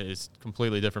 Yeah. It's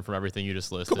completely different from everything you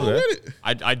just listed. Come on with it.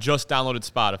 I just downloaded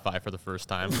Spotify for the first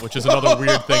time, which is another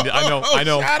weird thing. I know. Shout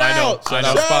out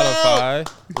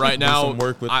Spotify. Right now,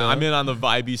 I'm in on the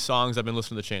vibey songs. I've been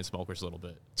listening to Chainsmokers a little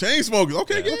bit. Chainsmokers.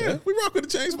 Okay. We rock with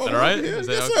the Chainsmokers. All right? Yes,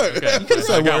 sir.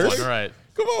 Okay. I got one. All right.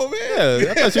 Come on, man.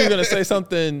 Yeah, I thought you were gonna say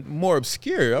something more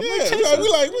obscure. I'm like, we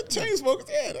like with Chainsmokers.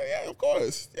 Yeah, of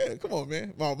course. Yeah, come on,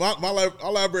 man.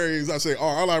 Our libraries,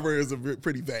 our libraries are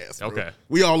pretty vast. Bro. Okay,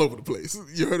 we all over the place.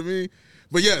 You heard me?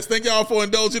 But yes, thank y'all for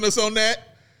indulging us on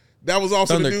that. That was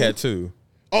also Thundercat too.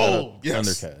 Oh,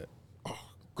 yes, Thundercat. Oh,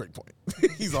 great point.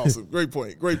 He's awesome. Great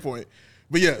point.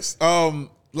 But yes, a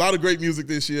lot of great music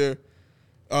this year.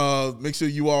 Make sure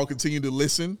you all continue to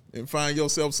listen and find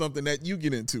yourself something that you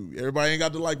get into. Everybody ain't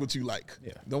got to like what you like.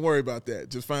 Yeah. Don't worry about that.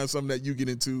 Just find something that you get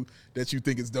into that you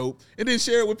think is dope, and then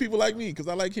share it with people like me because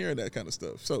I like hearing that kind of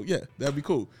stuff. So, yeah, that'd be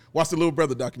cool. Watch the Little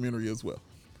Brother documentary as well.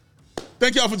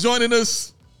 Thank y'all for joining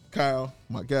us. Kyle,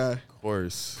 my guy. Of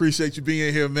course. Appreciate you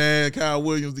being here, man. Kyle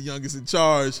Williams, the youngest in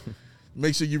charge.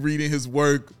 Make sure you're reading his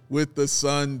work with the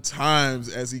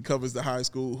Sun-Times as he covers the high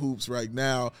school hoops right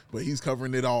now. But he's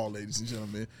covering it all, ladies and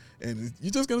gentlemen. And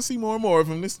you're just going to see more and more of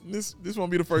him. This won't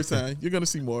be the first time. You're going to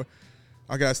see more.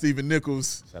 I got Stephen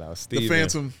Nichols. Shout out Steven. The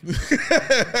Phantom.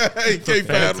 He can't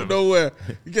find him nowhere.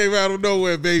 You can't find him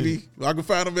nowhere, baby. I can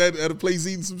find him at a place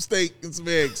eating some steak and some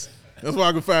eggs. That's where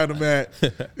I can find him at.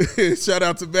 Shout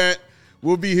out to Matt.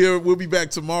 We'll be here. We'll be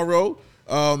back tomorrow.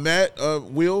 Matt,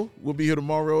 we'll be here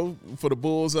tomorrow for the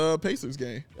Bulls Pacers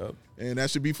game. Yep. And that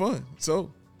should be fun.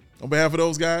 So, on behalf of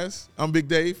those guys, I'm Big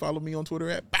Dave. Follow me on Twitter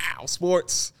at Bow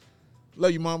Sports.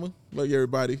 Love you, mama. Love you,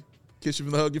 everybody. Kiss you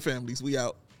from the hug your families. We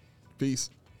out.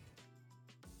 Peace.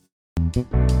 We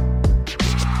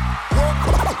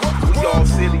all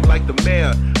silly like the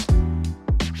mayor.